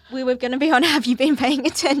 We were going to be on Have You Been Paying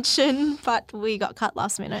Attention, but we got cut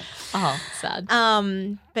last minute. Oh, sad. But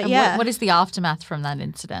and yeah. What is the aftermath from that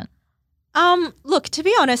incident? Look, to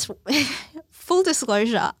be honest, full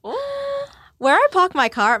disclosure. Where I park my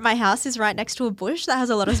car at my house is right next to a bush that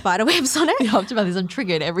has a lot of spider webs on it. The aftermath is I'm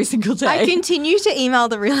triggered every single day. I continue to email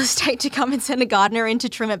the real estate to come and send a gardener in to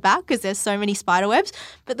trim it back because there's so many spider webs,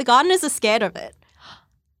 but the gardeners are scared of it.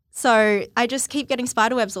 So I just keep getting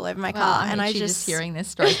spider webs all over my car, and I just hearing this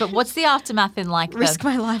story. But what's the aftermath in like risk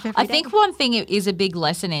my life every day? I think one thing it is a big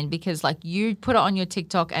lesson in, because like you put it on your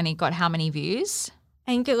TikTok and it got how many views?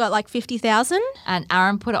 I think it got like 50,000. And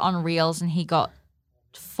Aaron put it on Reels and he got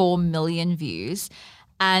 4 million views,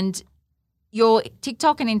 and your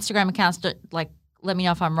TikTok and Instagram accounts don't like let me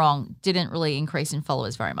know if I'm wrong, didn't really increase in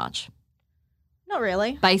followers very much. Not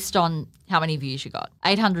really. Based on how many views you got.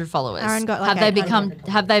 800 followers. Aaron got have like they 800.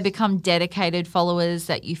 have they become dedicated followers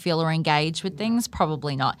that you feel are engaged with things?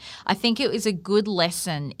 Probably not. I think it was a good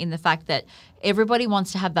lesson in the fact that everybody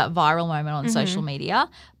wants to have that viral moment on social media,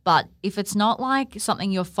 but if it's not like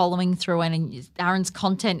something you're following through and Aaron's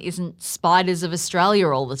content isn't spiders of Australia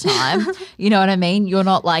all the time, you know what I mean? You're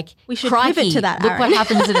not like, We should crikey, pivot to that, look Aaron. what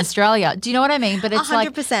happens in Australia. Do you know what I mean? But it's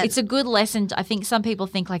 100%. like, it's a good lesson. I think some people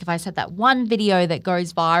think like if I said that one video that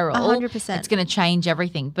goes viral, 100%. it's going to change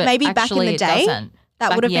everything. But Maybe back in actually the it day, doesn't.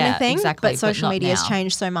 that would have been a thing, exactly, but social not media has now.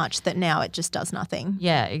 changed so much that now it just does nothing,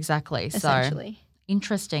 Yeah, exactly. So essentially.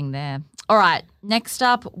 interesting there. All right. Next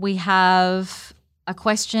up, we have a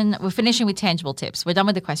question. We're finishing with tangible tips. We're done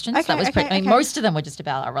with the questions. Okay, That was okay, I mean, okay. most of them were just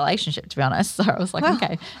about our relationship, to be honest. So I was like,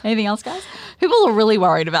 okay, anything else, guys? People are really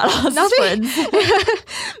worried about us. Nothing. friends.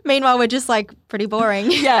 Meanwhile, we're just like pretty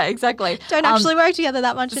boring. Yeah, exactly. Don't actually work together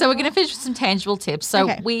that much. So we're going to finish with some tangible tips. So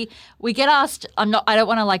Okay. we get asked. I don't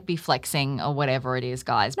want to like be flexing or whatever it is,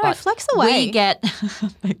 guys. No, but flex away. We get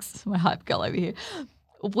thanks, my hype girl over here.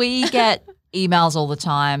 We get emails all the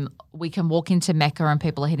time. We can walk into Mecca and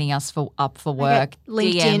people are hitting us up for work.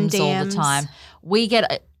 LinkedIn DMs all the DMs. time. We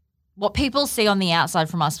get what people see on the outside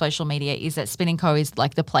from our social media is that Spin & Co is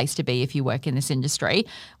like the place to be if you work in this industry,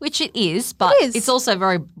 which it is, but It is. it's also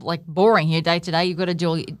very like boring here day to day. You've got to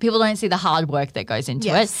do people don't see the hard work that goes into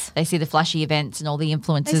Yes. it. They see the flashy events and all the They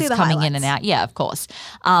influencers see the coming in and highlights. out. Yeah, of course.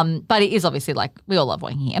 But it is obviously like we all love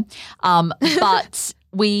working here. But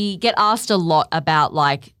we get asked a lot about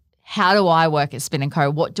like, how do I work at Spin & Co?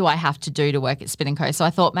 What do I have to do to work at Spin & Co? So I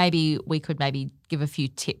thought maybe we could give a few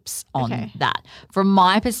tips on Okay. that. From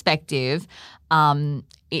my perspective,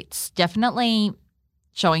 it's definitely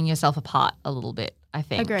showing yourself apart a little bit, I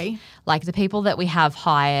think. Agree. Like the people that we have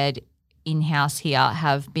hired in-house here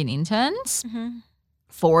have been interns. Mm-hmm.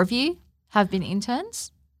 4 of you have been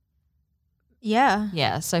interns. Yeah.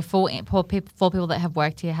 Yeah, so four people that have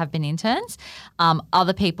worked here have been interns.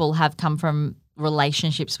 Other people have come from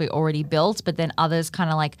relationships we already built, but then others kind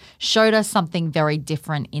of like showed us something very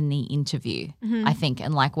different in the interview, I think,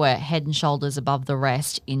 and like were head and shoulders above the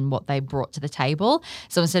rest in what they brought to the table.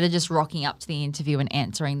 So instead of just rocking up to the interview and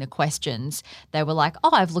answering the questions, they were like,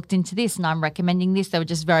 oh, I've looked into this and I'm recommending this. They were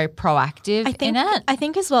just very proactive in it. I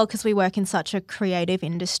think as well, because we work in such a creative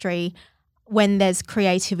industry, when there's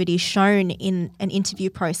creativity shown in an interview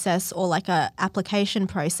process or like a application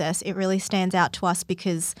process, it really stands out to us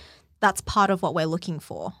because that's part of what we're looking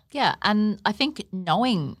for. Yeah, and I think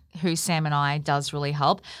knowing who Sam and I does really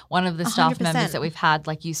help. One of the staff 100%. members that we've had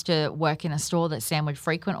used to work in a store that Sam would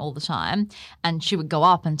frequent all the time, and she would go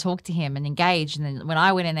up and talk to him and engage. And then when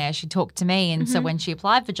I went in there, she talked to me. And so when she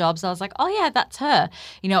applied for jobs, I was like, oh, yeah, that's her.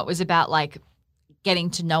 You know, it was about like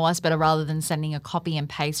getting to know us better rather than sending a copy and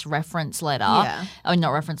paste reference letter. Yeah. Or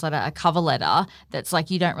not reference letter, a cover letter that's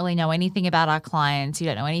like you don't really know anything about our clients, you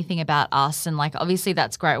don't know anything about us. And like obviously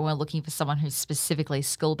that's great when we're looking for someone who's specifically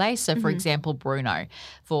skill-based. So for example, Bruno,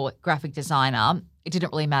 for graphic designer, it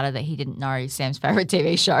didn't really matter that he didn't know Sam's favorite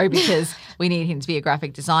TV show because we need him to be a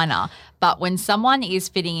graphic designer. But when someone is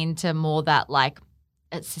fitting into more that like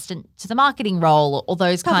assistant to the marketing role or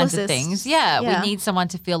those kinds of Publicist. things. Yeah, Yeah. we need someone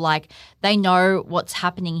to feel like they know what's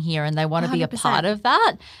happening here and they want to be a 100%. part of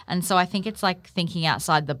that. And so I think it's like thinking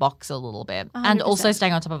outside the box a little bit. And also 100%.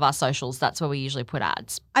 staying on top of our socials. That's where we usually put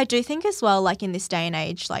ads. I do think as well, like in this day and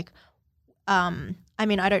age, like, I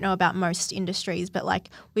mean, I don't know about most industries, but like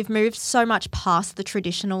we've moved so much past the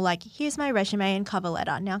traditional, like, here's my resume and cover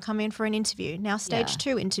letter. Now come in for an interview. Now stage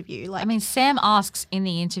 2 interview. Like, I mean, Sam asks in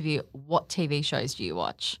the interview, what TV shows do you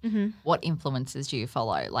watch? What influencers do you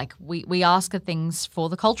follow? Like we ask the things for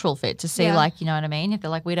the cultural fit to see Yeah. like, you know what I mean? If they're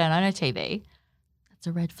like, we don't own a TV, that's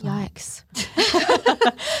a red flag. yikes.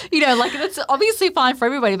 You know, like that's obviously fine for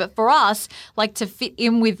everybody, but for us, like to fit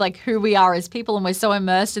in with like who we are as people, and we're so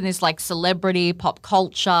immersed in this like celebrity, pop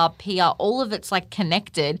culture, PR, all of it's like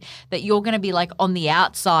connected that you're going to be like on the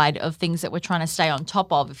outside of things that we're trying to stay on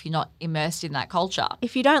top of if you're not immersed in that culture.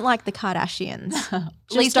 If you don't like the Kardashians,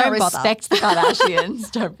 Please just don't bother. respect the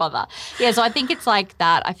Kardashians. Don't bother. Yeah, so I think it's like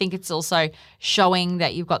that. I think it's also showing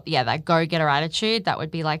that you've got that go-getter attitude. That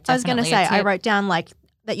would be like I was definitely going to say, a I tip. wrote down like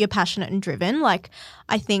that you're passionate and driven. Like,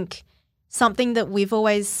 I think something that we've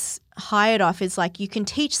always hired off is like you can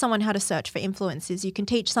teach someone how to search for influencers. You can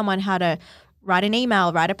teach someone how to write an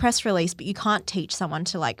email, write a press release, but you can't teach someone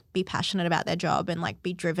to like be passionate about their job and like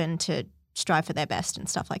be driven to strive for their best and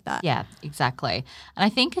stuff like that. Yeah, exactly. And I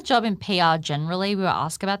think a job in PR generally, we were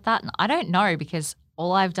asked about that, and I don't know because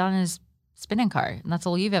all I've done is Spin & Co. And that's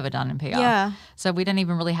all you've ever done in PR. Yeah. So we don't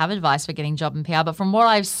even really have advice for getting a job in PR. But from what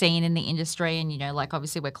I've seen in the industry and, like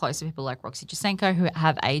obviously we're close to people like Roxy Jasenko who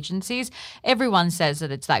have agencies, everyone says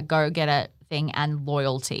that it's that go-getter thing and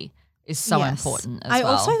loyalty is so important as I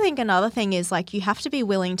well. also think another thing is like you have to be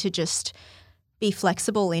willing to just be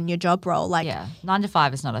flexible in your job role. Like 9 to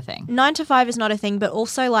 5 is not a thing. 9 to 5 is not a thing, but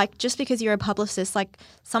also like just because you're a publicist, like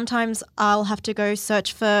sometimes I'll have to go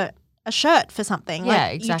search for a shirt for something. Yeah,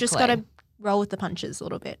 like, exactly. You just got to roll with the punches a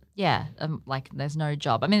little bit. Yeah, like there's no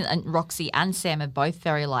job. I mean, and Roxy and Sam are both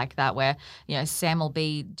very like that where, Sam will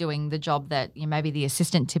be doing the job that maybe the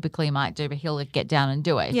assistant typically might do, but he'll get down and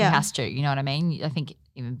do it if he has to. You know what I mean? I think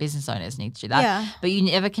even business owners need to do that. Yeah. But you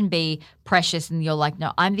never can be precious and you're like,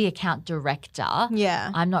 no, I'm the account director.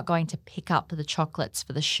 Yeah. I'm not going to pick up the chocolates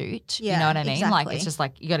for the shoot. Yeah, You know what I mean? Like exactly. it's just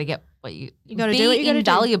like you got to get what you got to do what you got to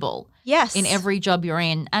do. Invaluable. Yes. In every job you're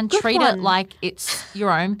in and Good treat one. it like it's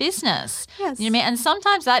your own business. Yes. You know what I mean? And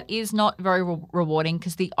sometimes that is not very rewarding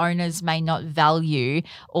because the owners may not value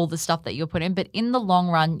all the stuff that you're putting in. But in the long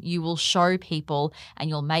run, you will show people and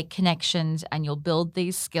you'll make connections and you'll build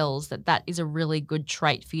these skills that is a really good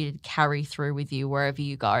trait for you to carry through with you wherever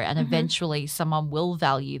you go. And eventually someone will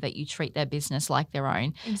value that you treat their business like their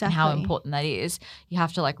own and how Exactly. important that is. You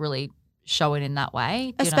have to like really show it in that way. Do you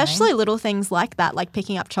know what I mean? Especially little things like that, like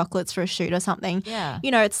picking up chocolates for a shoot or something. Yeah.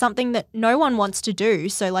 It's something that no one wants to do.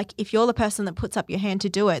 So like if you're the person that puts up your hand to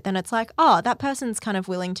do it, then it's like, oh, that person's kind of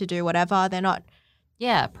willing to do whatever. They're not,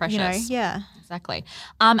 Yeah, precious. yeah. Exactly.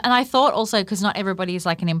 And I thought also, because not everybody is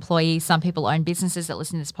like an employee, some people own businesses that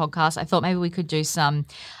listen to this podcast, I thought maybe we could do some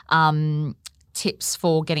tips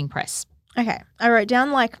for getting press. Okay. I wrote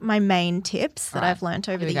down like my main tips that Right. I've learnt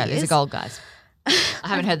over Here we the go. years. These are gold, guys. I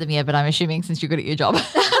haven't heard them yet, but I'm assuming since you're good at your job.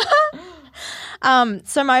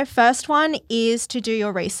 So my first one is to do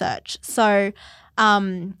your research. So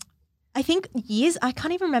I think I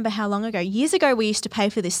can't even remember how long ago. Years ago, we used to pay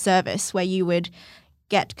for this service where you would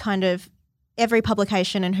get kind of every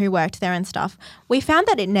publication and who worked there and stuff. We found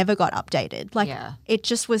that it never got updated. Like it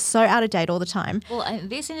just was so out of date all the time. Well, in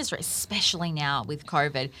this industry, especially now with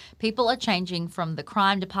COVID, people are changing from the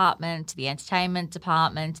crime department to the entertainment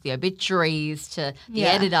department to the obituaries to the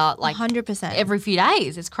editor, like 100%. every few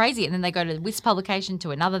days. It's crazy. And then they go to this publication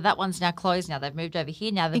to another. That one's now closed. Now they've moved over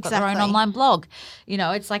here. Now they've got their own Exactly. online blog.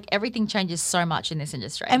 It's like everything changes so much in this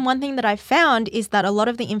industry. And one thing that I've found is that a lot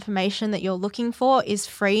of the information that you're looking for is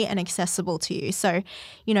free and accessible to you. So,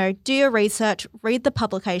 do your research, read the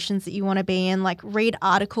publications that you want to be in, like read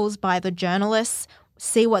articles by the journalists,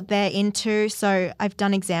 see what they're into. So I've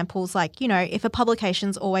done examples like, if a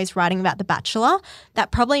publication's always writing about The Bachelor,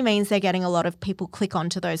 that probably means they're getting a lot of people click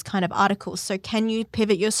onto those kind of articles. So can you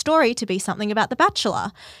pivot your story to be something about The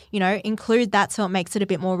Bachelor? Include that so it makes it a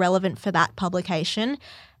bit more relevant for that publication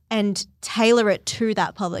and tailor it to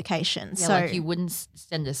that publication. Yeah, so like you wouldn't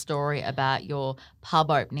send a story about your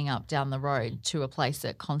pub opening up down the road to a place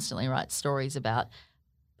that constantly writes stories about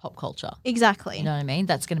pop culture. Exactly. You know what I mean?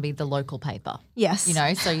 That's going to be the local paper. Yes.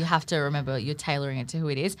 So you have to remember you're tailoring it to who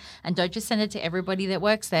it is. And don't just send it to everybody that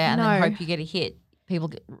works there and No. then hope you get a hit.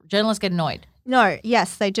 Journalists get annoyed. No,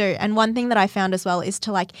 yes, they do. And one thing that I found as well is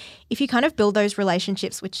to if you kind of build those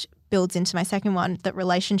relationships, which builds into my second one, that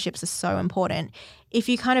relationships are so important. If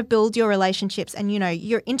you kind of build your relationships and,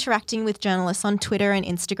 you're interacting with journalists on Twitter and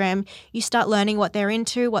Instagram, you start learning what they're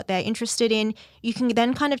into, what they're interested in. You can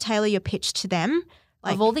then kind of tailor your pitch to them.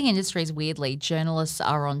 Of all the industries, weirdly, journalists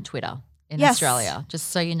are on Twitter in Yes. Australia. Just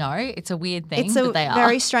so you know, it's a weird thing, It's a but they are.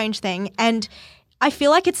 very strange thing. And I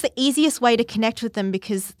feel like it's the easiest way to connect with them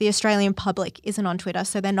because the Australian public isn't on Twitter,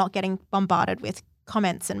 so they're not getting bombarded with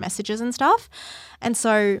comments and messages and stuff. And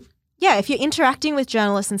so, if you're interacting with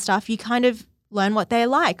journalists and stuff, you kind of learn what they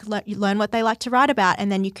like, you learn what they like to write about,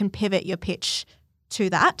 and then you can pivot your pitch to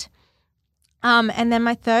that. And then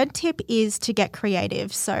my third tip is to get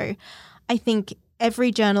creative. So I think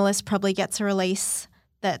every journalist probably gets a release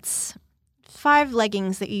that's 5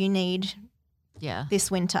 leggings that you need this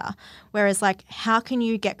winter. Whereas how can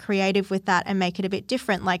you get creative with that and make it a bit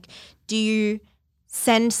different? Do you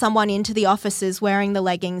send someone into the offices wearing the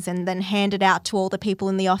leggings and then hand it out to all the people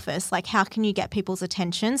in the office? How can you get people's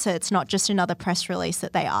attention so it's not just another press release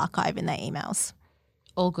that they archive in their emails?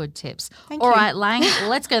 All good tips. Thank All you. right, Lang,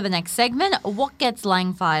 let's go to the next segment. What gets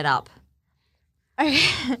Lang fired up?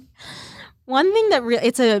 Okay. One thing that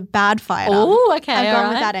it's a bad fire up. Oh, okay. I've all gone right.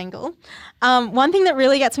 with that angle. One thing that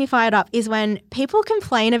really gets me fired up is when people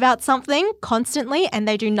complain about something constantly and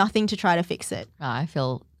they do nothing to try to fix it. I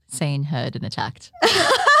feel seen, heard, and attacked.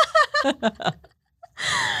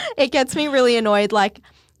 It gets me really annoyed.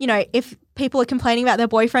 If people are complaining about their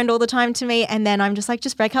boyfriend all the time to me, and then I'm just like,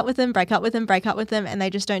 just break up with them, break up with them, break up with them, and they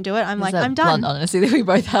just don't do it. I'm like, I'm done. Blunt honesty that we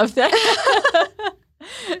both have there.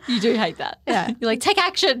 You do hate that. Yeah. You're like, take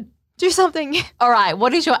action. Do something. All right.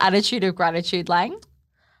 What is your attitude of gratitude, Lang?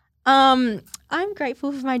 I'm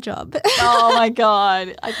grateful for my job. Oh my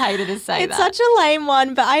God. I hated to say It's that. such a lame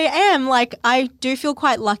one, but I am. Like, I do feel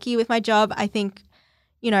quite lucky with my job. I think,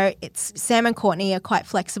 you know, it's Sam and Courtney are quite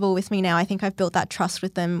flexible with me now. I think I've built that trust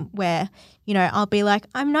with them where, you know, I'll be like,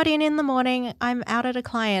 I'm not in the morning, I'm out at a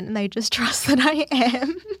client, and they just trust that I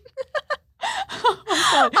am.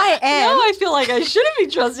 Oh I am. Now I feel like I shouldn't be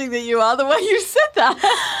trusting that you are the way you said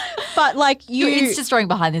that. But like You're Insta storing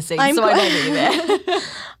behind the scenes, I'm so I know that you're there.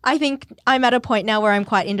 I think I'm at a point now where I'm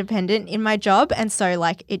quite independent in my job, and so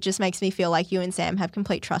like it just makes me feel like you and Sam have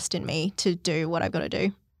complete trust in me to do what I've got to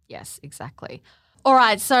do. Yes, exactly. All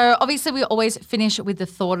right, so obviously we always finish with the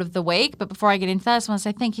thought of the week, but before I get into that, I just want to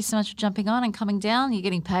say thank you so much for jumping on and coming down. You're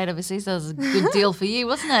getting paid, obviously, so it was a good deal for you,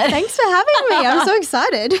 wasn't it? Thanks for having me. I'm so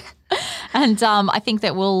excited. And I think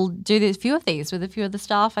that we'll do a few of these with a few of the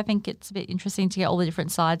staff. I think it's a bit interesting to get all the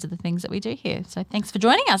different sides of the things that we do here. So thanks for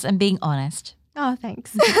joining us and being honest. Oh,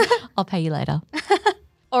 thanks. I'll pay you later.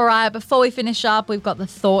 All right, before we finish up, we've got the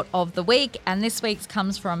thought of the week, and this week's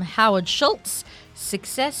comes from Howard Schultz.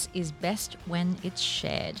 Success is best when it's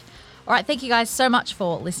shared. All right, thank you guys so much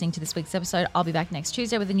for listening to this week's episode. I'll be back next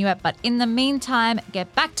Tuesday with a new app, but in the meantime,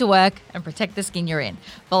 get back to work and protect the skin you're in.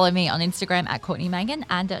 Follow me on Instagram at Courtney Mangan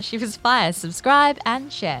and She Was Fire. Subscribe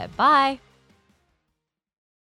and share. Bye.